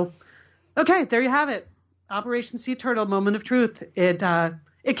is. So, okay, there you have it. Operation Sea Turtle Moment of Truth. It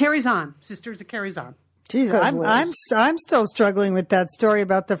carries on, sisters. It carries on. Jeez, I'm still struggling with that story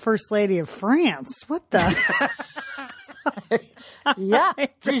about the First Lady of France. What the? Yeah,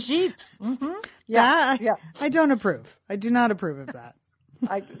 Brigitte. Mm-hmm. Yeah. I don't approve. I do not approve of that.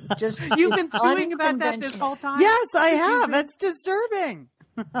 You've been stewing about that this whole time. Yes, I have. That's disturbing.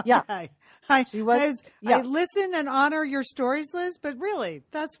 Yeah. I listen and honor your stories, Liz, but really,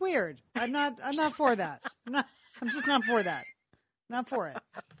 that's weird. I'm not for that. I'm just not for that. Not for it.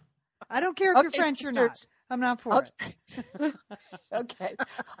 I don't care if you're French or not. I'm not for it. Okay.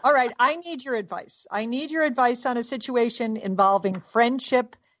 All right. I need your advice. I need your advice on a situation involving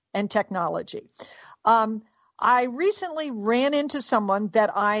friendship and technology. I recently ran into someone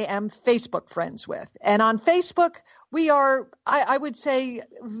that I am Facebook friends with. And on Facebook, we are, I would say,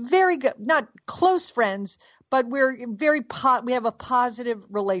 very good, not close friends, but we're we have a positive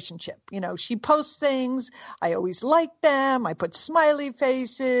relationship. You know, she posts things. I always like them. I put smiley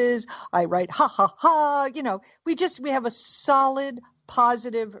faces. I write ha, ha, ha. You know, we have a solid,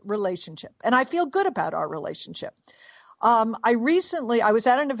 positive relationship. And I feel good about our relationship. I was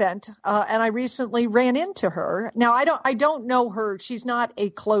at an event, and I recently ran into her. Now, I don't know her. She's not a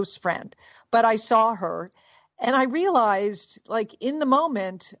close friend, but I saw her and I realized, like, in the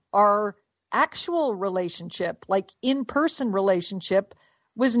moment, our actual relationship, like in-person relationship,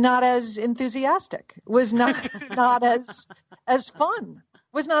 was not as enthusiastic, was not as fun,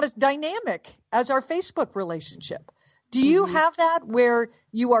 was not as dynamic as our Facebook relationship. Do you have that where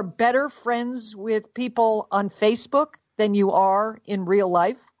you are better friends with people on Facebook than you are in real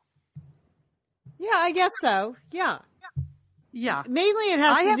life? Yeah, I guess so. Yeah. Yeah. Mainly it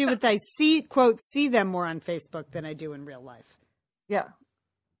has to do with I see them more on Facebook than I do in real life. Yeah.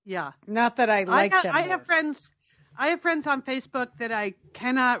 Yeah. Not that I like them. I have friends on Facebook that I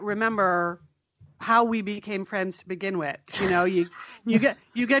cannot remember how we became friends to begin with. You know, you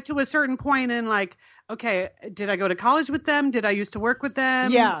get to a certain point and like, okay, did I go to college with them? Did I used to work with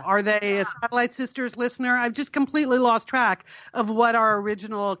them? Yeah. Are they a Satellite Sisters listener? I've just completely lost track of what our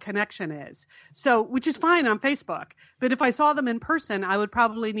original connection is. So, which is fine on Facebook. But if I saw them in person, I would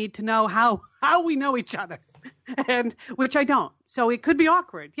probably need to know how we know each other. And which I don't. So it could be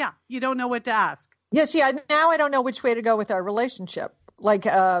awkward. Yeah. You don't know what to ask. Yeah. See, now I don't know which way to go with our relationship. Like,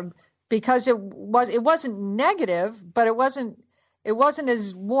 because it wasn't negative, but it wasn't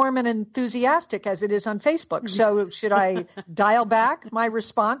as warm and enthusiastic as it is on Facebook. So should I dial back my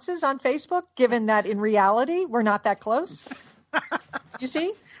responses on Facebook, given that in reality, we're not that close? You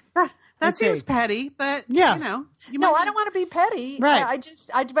see? That seems petty, but yeah. You know. I don't want to be petty. Right.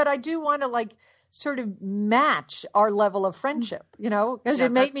 But I do want to like sort of match our level of friendship, you know, because it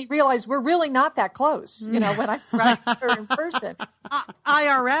made me realize we're really not that close, you know, when I write her in person.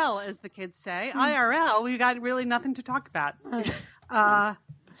 IRL, as the kids say. IRL, we got really nothing to talk about.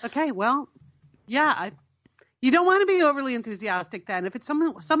 Okay, well, yeah, you don't want to be overly enthusiastic then. If it's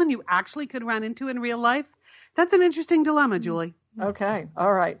someone you actually could run into in real life, that's an interesting dilemma, Julie. Okay.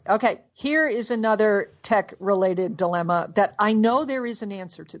 All right. Okay. Here is another tech-related dilemma that I know there is an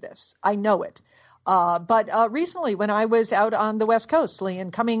answer to this. I know it. But recently, when I was out on the West Coast, Lee,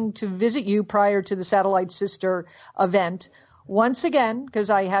 and coming to visit you prior to the Satellite Sister event, once again, because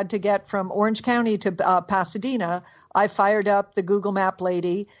I had to get from Orange County to Pasadena, I fired up the Google Map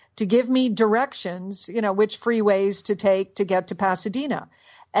lady to give me directions, you know, which freeways to take to get to Pasadena.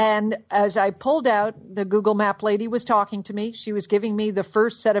 And as I pulled out, the Google Map lady was talking to me. She was giving me the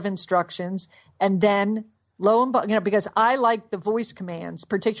first set of instructions. And then lo and behold, you know, because I like the voice commands,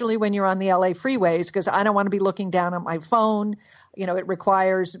 particularly when you're on the LA freeways, because I don't want to be looking down at my phone. You know, it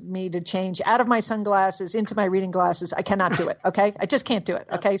requires me to change out of my sunglasses into my reading glasses. I cannot do it. Okay. I just can't do it.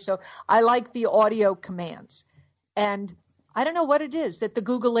 Okay. So I like the audio commands. And I don't know what it is that the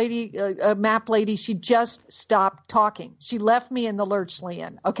Google lady, map lady, she just stopped talking. She left me in the lurch,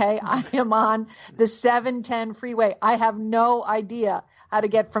 Leanne. Okay. I am on the 710 freeway. I have no idea how to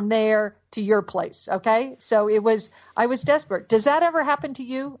get from there to your place. Okay. So I was desperate. Does that ever happen to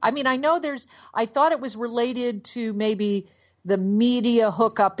you? I mean, I know I thought it was related to maybe the media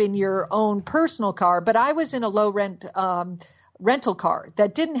hookup in your own personal car, but I was in a low rent, rental car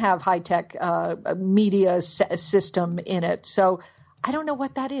that didn't have high-tech media system in it. So I don't know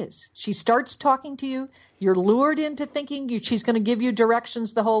what that is. She starts talking to you. You're lured into thinking she's going to give you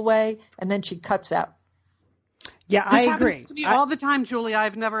directions the whole way, and then she cuts out. Yeah, I agree. Happens to me all the time, Julie.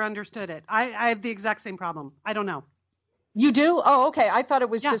 I've never understood it. I have the exact same problem. I don't know. You do? Oh, okay. I thought it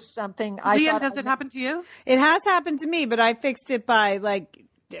was just something. Leanne, does it happen to you? It has happened to me, but I fixed it by like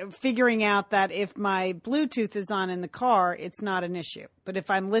figuring out that if my Bluetooth is on in the car, it's not an issue. But if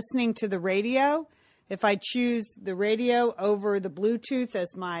I'm listening to the radio, if I choose the radio over the Bluetooth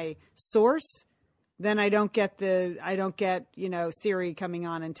as my source, then I don't get Siri coming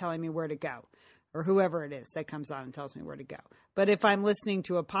on and telling me where to go, or whoever it is that comes on and tells me where to go. But if I'm listening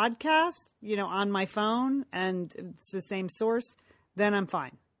to a podcast, on my phone and it's the same source, then I'm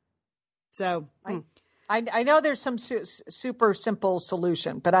fine. So I know there's some super simple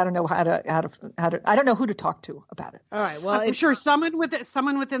solution, but I don't know how to. I don't know who to talk to about it. All right. Well, I'm sure someone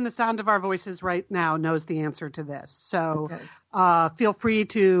within the sound of our voices right now knows the answer to this. So feel free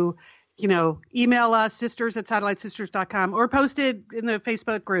to email us, sisters@satellitesisters.com, or post it in the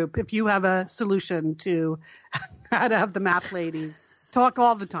Facebook group if you have a solution to how to have the map lady talk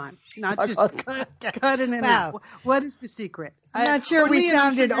all the time, not just cut in and out. What is the secret? I'm not sure we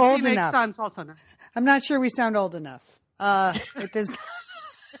sounded old enough. Also I'm not sure we sound old enough. With this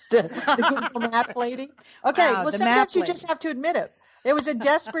the Google Map lady. Okay, wow, well, sometimes you just have to admit it. It was a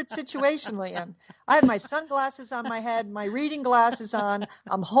desperate situation, Leanne. I had my sunglasses on my head, my reading glasses on.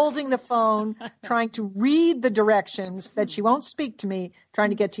 I'm holding the phone, trying to read the directions that she won't speak to me, trying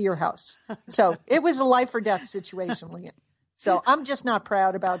to get to your house. So it was a life or death situation, Leanne. So I'm just not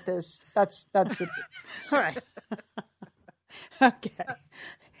proud about this. That's it. All right. Okay.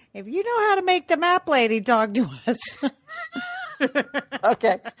 If you know how to make the map lady talk to us.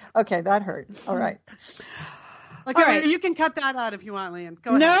 Okay, that hurt. All right. Okay, all right. You can cut that out if you want, Leanne.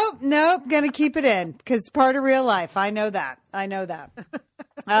 Go ahead. Nope. Going to keep it in because part of real life. I know that. All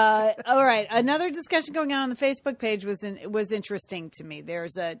right. Another discussion going on the Facebook page was interesting to me.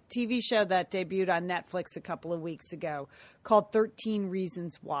 There's a TV show that debuted on Netflix a couple of weeks ago called 13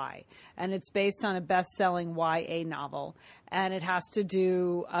 Reasons Why. And it's based on a best-selling YA novel. And it has to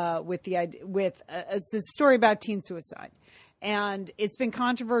do with a story about teen suicide. And it's been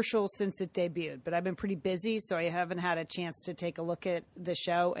controversial since it debuted, but I've been pretty busy, so I haven't had a chance to take a look at the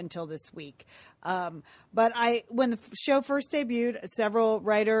show until this week. But when the show first debuted, several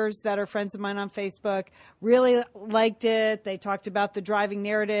writers that are friends of mine on Facebook really liked it. They talked about the driving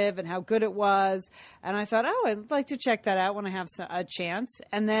narrative and how good it was. And I thought, I'd like to check that out when I have a chance.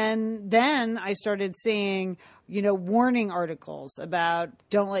 And then I started seeing, warning articles about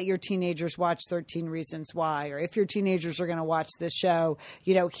don't let your teenagers watch 13 Reasons Why, or if your teenagers are going to watch this show,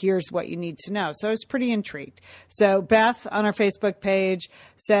 here's what you need to know. So I was pretty intrigued. So Beth on our Facebook page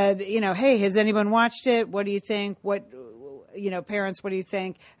said, hey, has anyone watched it? What do you think? Parents, what do you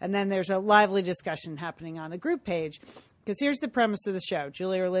think? And then there's a lively discussion happening on the group page because here's the premise of the show.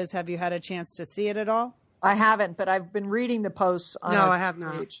 Julie or Liz, have you had a chance to see it at all? I haven't, but I've been reading the posts on I have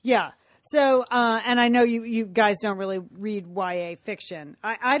not. Page. Yeah. So, and I know you guys don't really read YA fiction.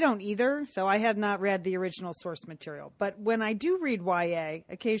 I don't either, so I had not read the original source material. But when I do read YA,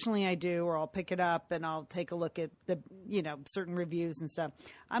 occasionally I do, or I'll pick it up and I'll take a look at the, certain reviews and stuff.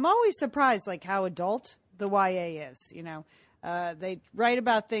 I'm always surprised, how adult the YA is, They write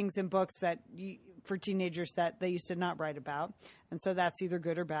about things in books for teenagers that they used to not write about. And so that's either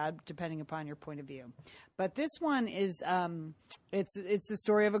good or bad, depending upon your point of view. But this one is, it's the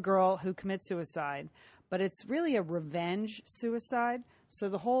story of a girl who commits suicide, but it's really a revenge suicide. So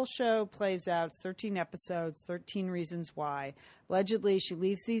the whole show plays out. It's 13 episodes, 13 Reasons Why. Allegedly, she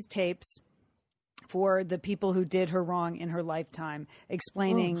leaves these tapes for the people who did her wrong in her lifetime,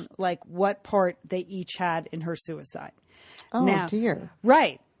 explaining what part they each had in her suicide. Oh, now, dear.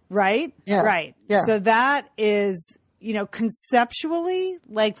 Right. Yeah. Right. Yeah. So that is, conceptually,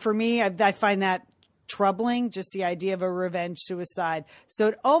 for me, I find that troubling, just the idea of a revenge suicide. So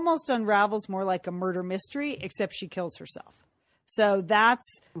it almost unravels more like a murder mystery, except she kills herself. So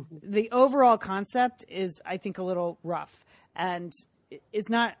that's the overall concept is, I think, a little rough and is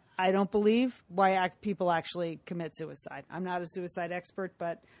not, I don't believe, why people actually commit suicide. I'm not a suicide expert,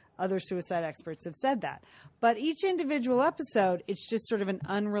 but other suicide experts have said that. But each individual episode, it's just sort of an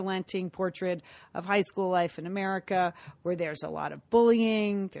unrelenting portrait of high school life in America, where there's a lot of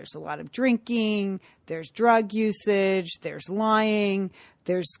bullying, there's a lot of drinking, there's drug usage, there's lying,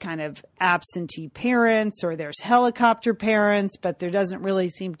 there's kind of absentee parents, or there's helicopter parents, but there doesn't really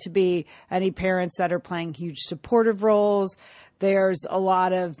seem to be any parents that are playing huge supportive roles. There's a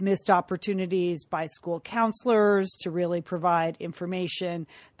lot of missed opportunities by school counselors to really provide information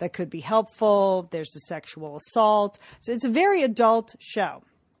that could be helpful. There's a sexual assault. So it's a very adult show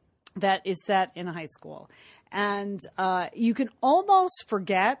that is set in a high school. And you can almost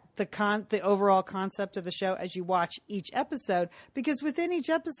forget the overall concept of the show as you watch each episode, because within each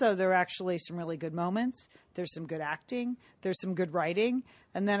episode, there are actually some really good moments. There's some good acting. There's some good writing.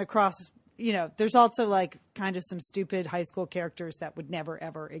 And then across, there's also kind of some stupid high school characters that would never,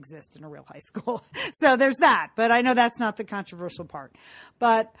 ever exist in a real high school. So there's that. But I know that's not the controversial part.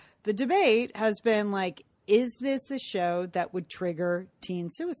 But the debate has been is this a show that would trigger teen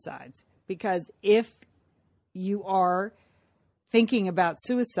suicides? Because if you are thinking about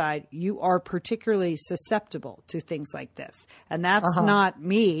suicide, you are particularly susceptible to things like this. And that's not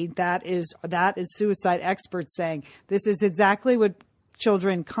me. That is suicide experts saying this is exactly what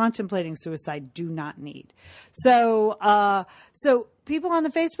children contemplating suicide do not need. So people on the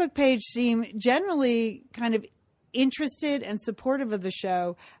Facebook page seem generally kind of interested and supportive of the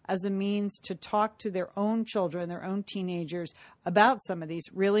show as a means to talk to their own children, their own teenagers, about some of these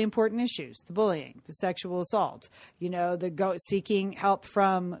really important issues: the bullying, the sexual assault, seeking help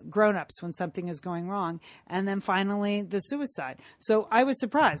from grown-ups when something is going wrong, and then finally the suicide. So I was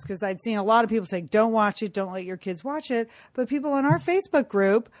surprised because I'd seen a lot of people say, don't watch it, don't let your kids watch it. But people in our Facebook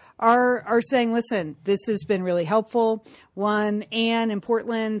group are saying, listen, this has been really helpful. One, Anne in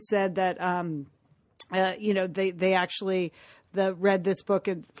Portland said that, they actually read this book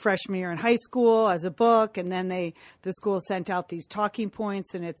in freshman year in high school as a book, and then the school sent out these talking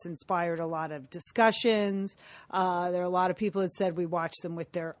points, and it's inspired a lot of discussions. There are a lot of people that said we watched them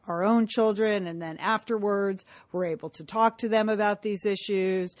with our own children, and then afterwards we're able to talk to them about these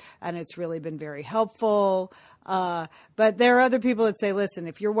issues, and it's really been very helpful. But there are other people that say, listen,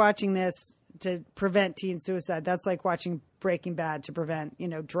 if you're watching this to prevent teen suicide, that's like watching Breaking Bad to prevent,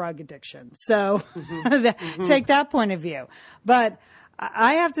 drug addiction. So take that point of view. But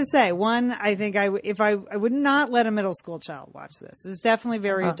I have to say, one, I think I would not let a middle school child watch this. This is definitely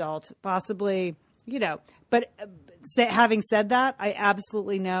very adult, possibly, but having said that, I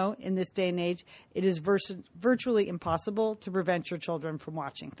absolutely know in this day and age, it is virtually impossible to prevent your children from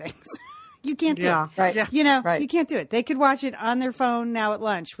watching things. You can't do it. Right. Yeah. You can't do it. They could watch it on their phone now at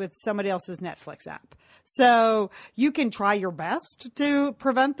lunch with somebody else's Netflix app. So you can try your best to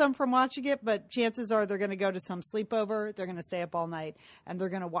prevent them from watching it, but chances are they're going to go to some sleepover, they're going to stay up all night, and they're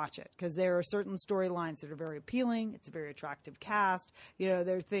going to watch it because there are certain storylines that are very appealing. It's a very attractive cast.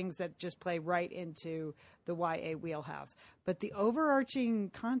 There are things that just play right into the YA wheelhouse. But the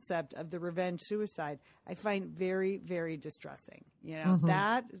overarching concept of the revenge suicide, I find very, very distressing.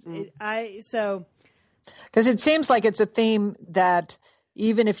 Because it seems like it's a theme that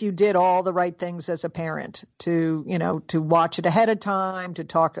even if you did all the right things as a parent to watch it ahead of time, to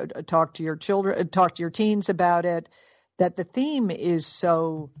talk to your children, talk to your teens about it, that the theme is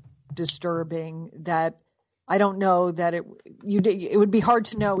so disturbing that I don't know that it would be hard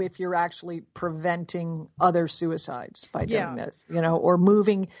to know if you're actually preventing other suicides by doing this, or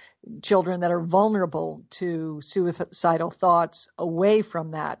moving children that are vulnerable to suicidal thoughts away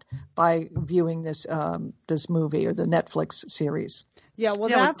from that by viewing this movie or the Netflix series. Yeah, well,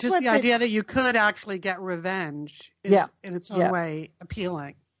 that's just the idea that you could actually get revenge is in its own way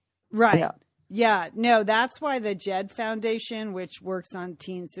appealing. Right. Yeah, no, that's why the JED Foundation, which works on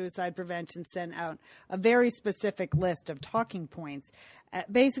teen suicide prevention, sent out a very specific list of talking points,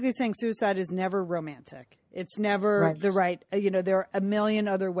 basically saying suicide is never romantic. It's never the right, there are a million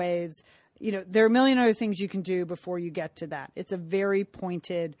other ways, there are a million other things you can do before you get to that. It's a very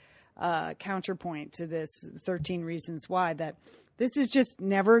pointed counterpoint to this 13 Reasons Why, that this is just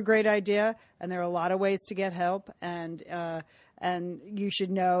never a great idea, and there are a lot of ways to get help, and you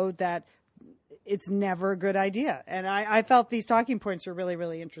should know that it's never a good idea. And I felt these talking points were really,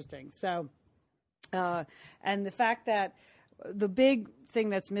 really interesting. So, and the fact that the big thing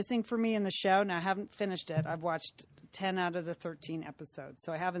that's missing for me in the show, now I haven't finished it. I've watched 10 out of the 13 episodes.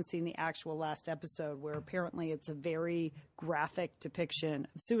 So I haven't seen the actual last episode where apparently it's a very graphic depiction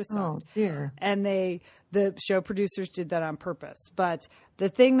of suicide. Oh, dear. And the show producers did that on purpose. But the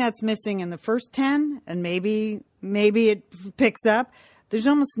thing that's missing in the first 10, and maybe it picks up, there's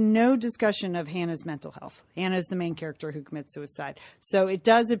almost no discussion of Hannah's mental health. Hannah is the main character who commits suicide. So it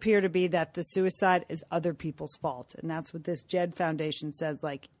does appear to be that the suicide is other people's fault. And that's what this JED Foundation says.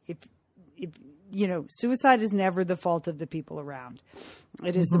 Like, if suicide is never the fault of the people around.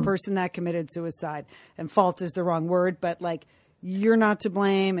 It is the person that committed suicide. And fault is the wrong word, but you're not to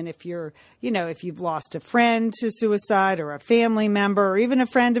blame. And if if you've lost a friend to suicide, or a family member, or even a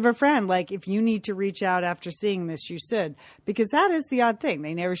friend of a friend, if you need to reach out after seeing this, you should, because that is the odd thing.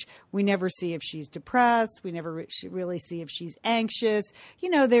 We never see if she's depressed. We never really see if she's anxious.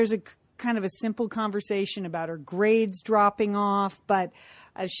 There's a kind of a simple conversation about her grades dropping off, but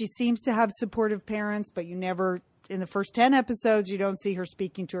she seems to have supportive parents, but you never, in the first 10 episodes, you don't see her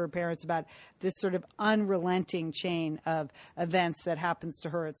speaking to her parents about this sort of unrelenting chain of events that happens to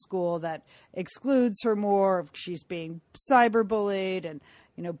her at school that excludes her more. She's being cyberbullied, and,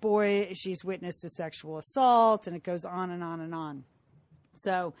 she's witnessed a sexual assault, and it goes on and on and on.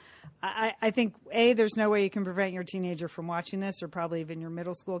 So I think, there's no way you can prevent your teenager from watching this, or probably even your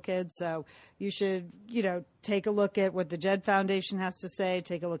middle school kids. So you should, take a look at what the JED Foundation has to say,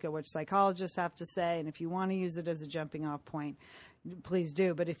 take a look at what psychologists have to say. And if you want to use it as a jumping off point, please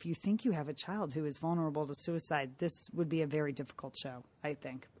do. But if you think you have a child who is vulnerable to suicide, this would be a very difficult show, I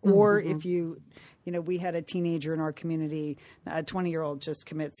think. Or if we had a teenager in our community, a 20-year-old just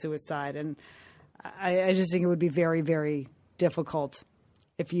commit suicide. And I just think it would be very, very difficult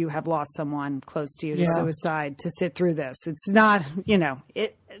if you have lost someone close to you to suicide, to sit through this. It's not,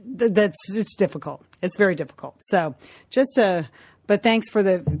 it's difficult. It's very difficult. So but thanks for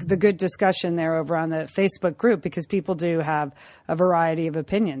the good discussion there over on the Facebook group, because people do have a variety of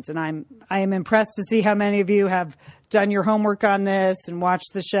opinions. And I am impressed to see how many of you have done your homework on this and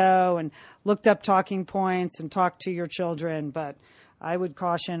watched the show and looked up talking points and talked to your children. But I would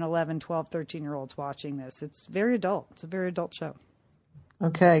caution 11, 12, 13-year-olds watching this. It's very adult. It's a very adult show.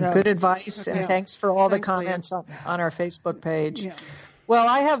 Okay, good advice. And thanks for all the comments on our Facebook page. Yeah. Well,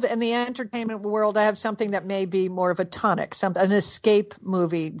 I have, in the entertainment world, I have something that may be more of a tonic, an escape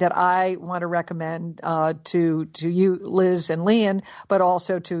movie that I want to recommend to you, Liz and Lian, but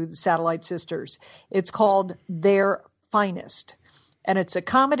also to the Satellite Sisters. It's called Their Finest. And it's a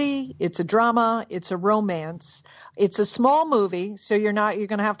comedy, it's a drama, it's a romance. It's a small movie, so you're going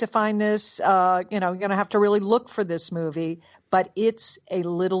to have to find this, you're going to have to really look for this movie, but it's a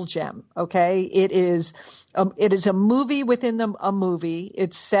little gem, okay? It is a movie within a movie.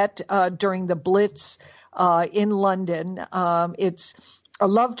 It's set during the Blitz in London. It's a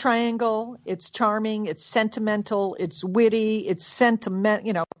love triangle. It's charming. It's sentimental. It's witty. It's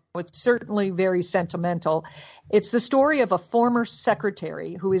it's certainly very sentimental. It's the story of a former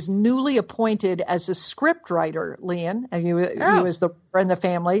secretary who is newly appointed as a scriptwriter, Lian, and he was the in the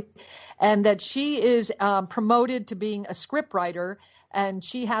family, and that she is promoted to being a scriptwriter, and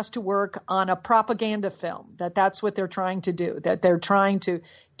she has to work on a propaganda film. That's what they're trying to do. That they're trying to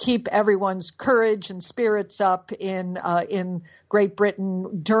keep everyone's courage and spirits up in Great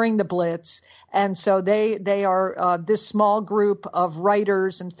Britain during the Blitz, and so they are this small group of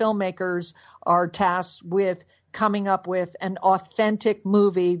writers and filmmakers are tasked with coming up with an authentic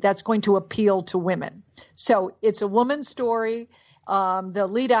movie that's going to appeal to women. So it's a woman's story. The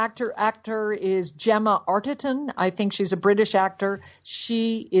lead actor is Gemma Arterton. I think she's a British actor.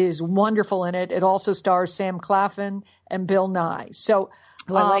 She is wonderful in it. It also stars Sam Claflin and Bill Nye. So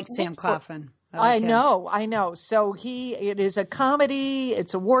I like Sam Claflin. I know. So it is a comedy.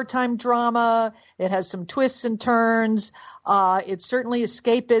 It's a wartime drama. It has some twists and turns. It's certainly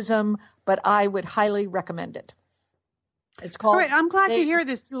escapism, but I would highly recommend it. It's called. All right, I'm glad to hear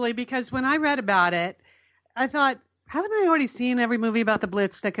this, Julie, because when I read about it, I thought, haven't I already seen every movie about the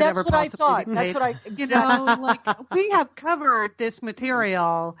Blitz that could ever possibly be made? That's what I thought. We have covered this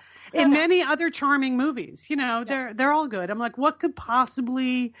material in many other charming movies. They're all good. I'm like, what could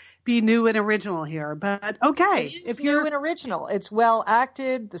possibly be new and original here? But okay, it's new and original. It's well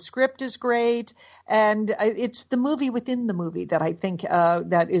acted. The script is great, and it's the movie within the movie that I think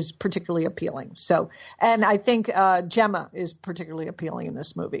that is particularly appealing. So, and I think Gemma is particularly appealing in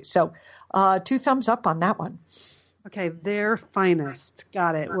this movie. So, 2 thumbs up on that one. Okay, Their Finest.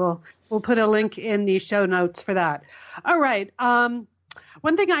 Got it. We'll put a link in the show notes for that. All right. One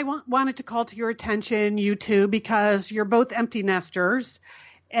thing I wanted to call to your attention, you two, because you're both empty nesters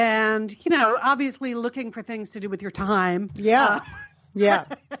and, obviously looking for things to do with your time. Yeah. Yeah.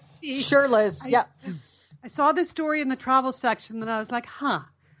 Sure, Liz. I saw this story in the travel section and I was like,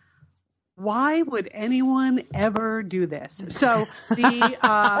 why would anyone ever do this? So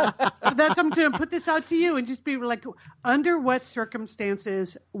I'm going to put this out to you and just be like, under what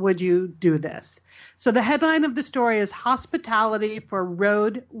circumstances would you do this? So the headline of the story is Hospitality for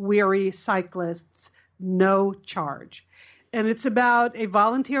Road-Weary Cyclists, No Charge. And it's about a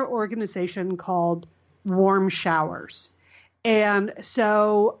volunteer organization called Warm Showers. And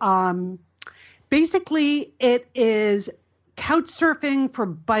so basically it is couch surfing for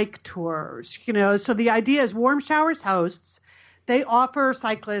bike tours, so the idea is Warm Showers hosts, they offer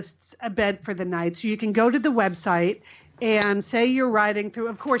cyclists a bed for the night. So you can go to the website and say you're riding through,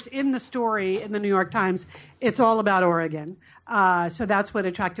 of course, in the story in the New York Times, it's all about Oregon. So that's what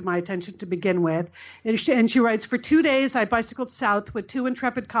attracted my attention to begin with. And she writes, for 2 days, I bicycled south with 2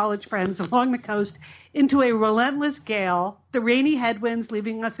 intrepid college friends along the coast into a relentless gale, the rainy headwinds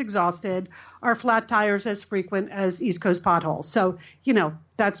leaving us exhausted, our flat tires as frequent as East Coast potholes. So,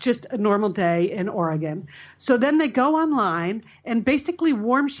 that's just a normal day in Oregon. So then they go online and basically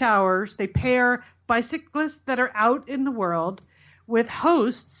Warm Showers, they pair bicyclists that are out in the world with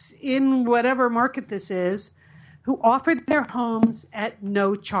hosts in whatever market this is, who offered their homes at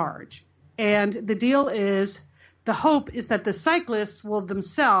no charge. And the deal is, the hope is that the cyclists will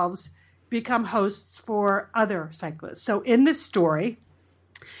themselves become hosts for other cyclists. So in this story,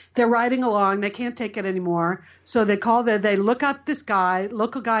 they're riding along, they can't take it anymore. So they look up this guy,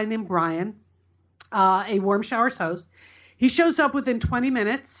 local guy named Brian, a Warm Showers host. He shows up within 20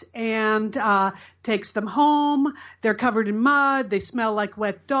 minutes and takes them home. They're covered in mud. They smell like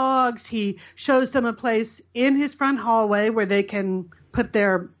wet dogs. He shows them a place in his front hallway where they can put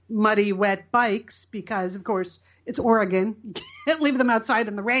their muddy, wet bikes because, of course, it's Oregon. You can't leave them outside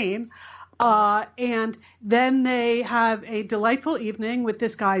in the rain. And then they have a delightful evening with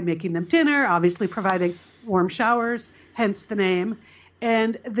this guy making them dinner, obviously providing warm showers, hence the name.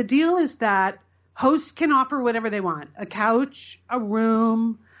 And the deal is that hosts can offer whatever they want, a couch, a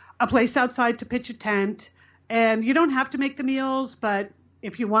room, a place outside to pitch a tent. And you don't have to make the meals, but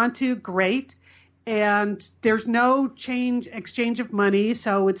if you want to, great. And there's no exchange of money,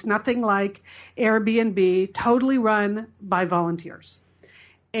 so it's nothing like Airbnb, totally run by volunteers.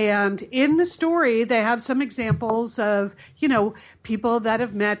 And in the story, they have some examples of, people that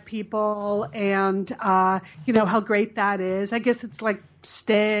have met people and, how great that is. I guess it's like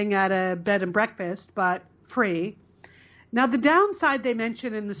staying at a bed and breakfast, but free. Now, the downside they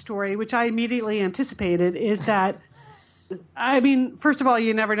mention in the story, which I immediately anticipated, is that, first of all,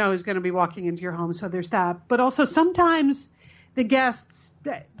 you never know who's going to be walking into your home, so there's that. But also sometimes the guests,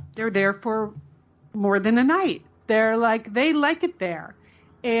 they're there for more than a night. They like it there.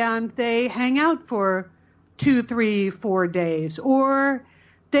 And they hang out for 2, 3, 4 days, or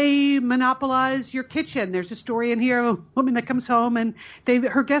they monopolize your kitchen. There's a story in here of a woman that comes home and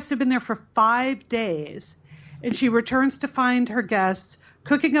her guests have been there for 5 days, and she returns to find her guests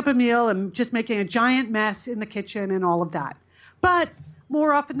cooking up a meal and just making a giant mess in the kitchen and all of that. But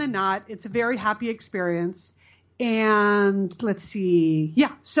more often than not, it's a very happy experience. And let's see.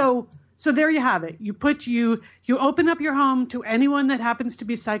 Yeah. So there you have it. You open up your home to anyone that happens to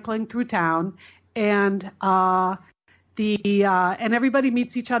be cycling through town, and and everybody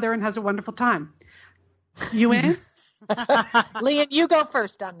meets each other and has a wonderful time. You in? Lian, you go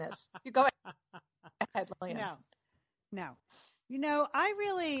first on this. You go ahead, Lian. No. I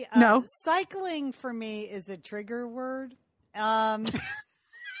really no. Cycling for me is a trigger word,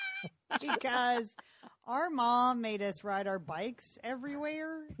 because our mom made us ride our bikes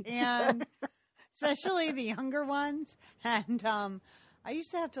everywhere, and especially the younger ones. And I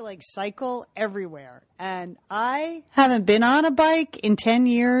used to have to cycle everywhere. And I haven't been on a bike in 10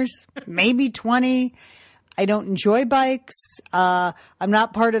 years, maybe 20. I don't enjoy bikes. I'm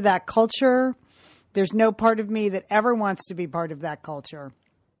not part of that culture. There's no part of me that ever wants to be part of that culture.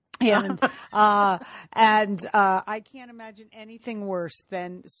 And I can't imagine anything worse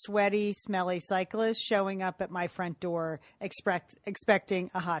than sweaty, smelly cyclists showing up at my front door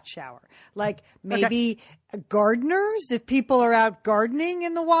expecting a hot shower. Maybe gardeners, if people are out gardening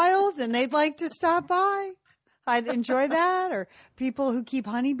in the wild and they'd like to stop by, I'd enjoy that. Or people who keep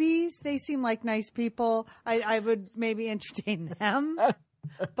honeybees, they seem like nice people. I would maybe entertain them.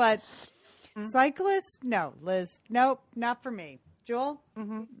 But cyclists, no, Liz, nope, not for me. Joel?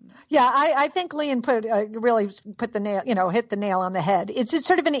 Mm-hmm. Yeah, I think Lian really put the nail, hit the nail on the head. It's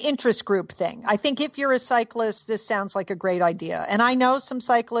sort of an interest group thing. I think if you're a cyclist, this sounds like a great idea. And I know some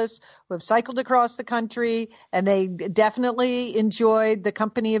cyclists who have cycled across the country, and they definitely enjoyed the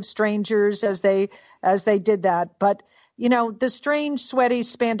company of strangers as they did that. But, the strange, sweaty,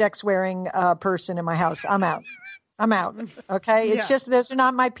 spandex wearing person in my house, I'm out. Okay. It's just, those are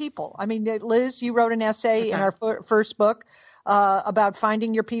not my people. Liz, you wrote an essay in our first book about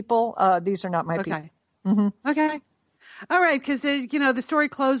finding your people. These are not my people. Mm-hmm. Okay. All right. Because, the story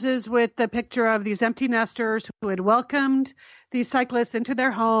closes with the picture of these empty nesters who had welcomed these cyclists into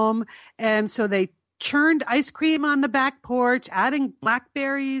their home. And so they churned ice cream on the back porch, adding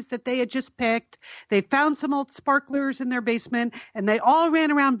blackberries that they had just picked. They found some old sparklers in their basement, and they all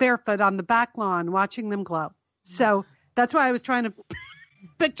ran around barefoot on the back lawn watching them glow. So that's why I was trying to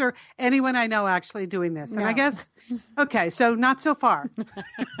picture anyone I know actually doing this. And I guess, okay, so not so far.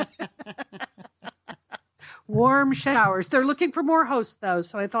 Warm showers. They're looking for more hosts, though,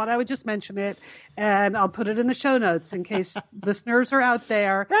 so I thought I would just mention it, and I'll put it in the show notes in case listeners are out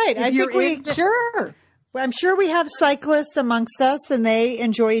there. Right. I think sure. I'm sure we have cyclists amongst us, and they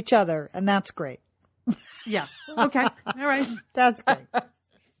enjoy each other, and that's great. Yeah. Okay. All right. That's great.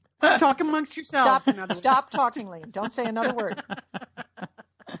 Talk amongst yourselves. Stop talking, Lian. Don't say another word.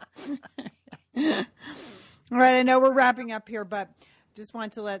 All right. I know we're wrapping up here, but just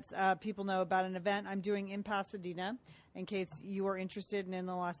want to let people know about an event I'm doing in Pasadena in case you are interested and in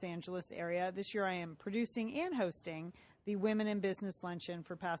the Los Angeles area. This year I am producing and hosting the Women in Business Luncheon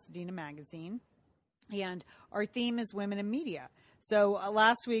for Pasadena Magazine. And our theme is women in media. So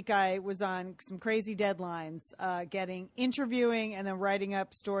last week I was on some crazy deadlines, interviewing and then writing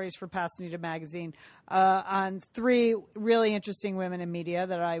up stories for Pasadena Magazine on 3 really interesting women in media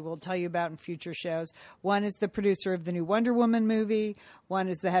that I will tell you about in future shows. One is the producer of the new Wonder Woman movie. One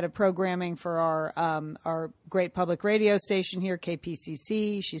is the head of programming for our great public radio station here,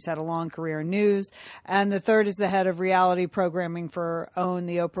 KPCC. She's had a long career in news. And the third is the head of reality programming for OWN,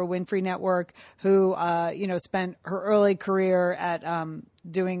 the Oprah Winfrey Network, who spent her early career at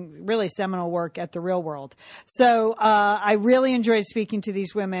doing really seminal work at The Real World. So I really enjoyed speaking to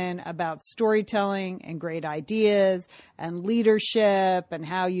these women about storytelling and great ideas and leadership and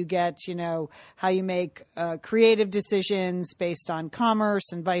how you get, how you make creative decisions based on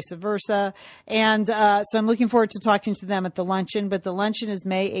commerce and vice versa. And so I'm looking forward to talking to them at the luncheon, but the luncheon is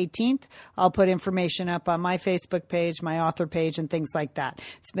May 18th. I'll put information up on my Facebook page, my author page, and things like that.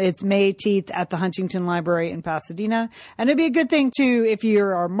 It's May 18th at the Huntington Library in Pasadena. And it'd be a good thing too if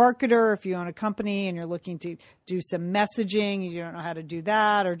you're a marketer, if you own a company and you're looking to do some messaging, you don't know how to do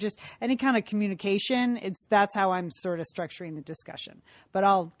that, or just any kind of communication. That's how I'm sort of structuring the discussion. But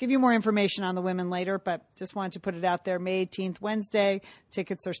I'll give you more information on the women later, but just wanted to put it out there. May 18th, Wednesday.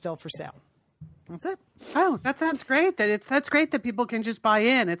 Tickets are still for sale. That's it. Oh, that sounds great. That's great that people can just buy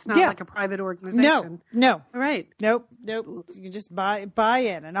in. It's not like a private organization. No. All right. Nope. You just buy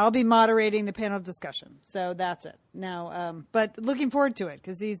in, and I'll be moderating the panel discussion. So that's it. Now, but looking forward to it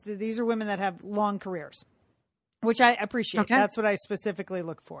because these are women that have long careers, which I appreciate. Okay. That's what I specifically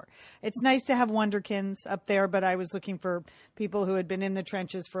look for. It's nice to have wonderkins up there, but I was looking for people who had been in the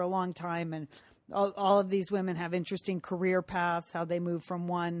trenches for a long time, and all of these women have interesting career paths, how they move from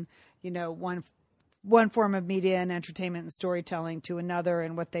one form of media and entertainment and storytelling to another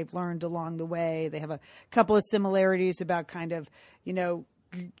and what they've learned along the way. They have a couple of similarities about kind of,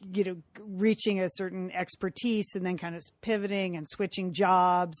 reaching a certain expertise and then kind of pivoting and switching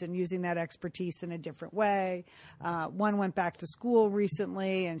jobs and using that expertise in a different way. One went back to school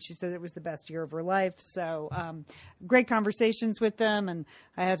recently and she said it was the best year of her life. So great conversations with them. And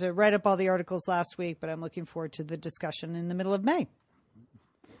I had to write up all the articles last week, but I'm looking forward to the discussion in the middle of May.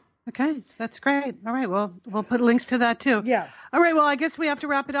 Okay, that's great. All right, well, we'll put links to that too. Yeah. All right, well, I guess we have to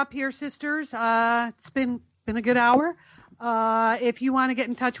wrap it up here, sisters. It's been a good hour. If you want to get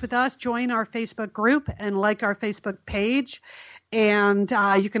in touch with us, join our Facebook group and like our Facebook page. And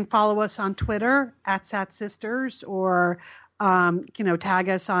you can follow us on Twitter @SatSisters or, tag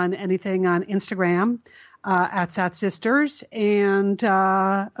us on anything on Instagram @SatSisters. And,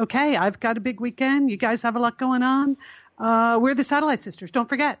 okay, I've got a big weekend. You guys have a lot going on. We're the Satellite Sisters. Don't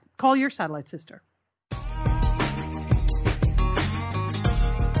forget, call your satellite sister.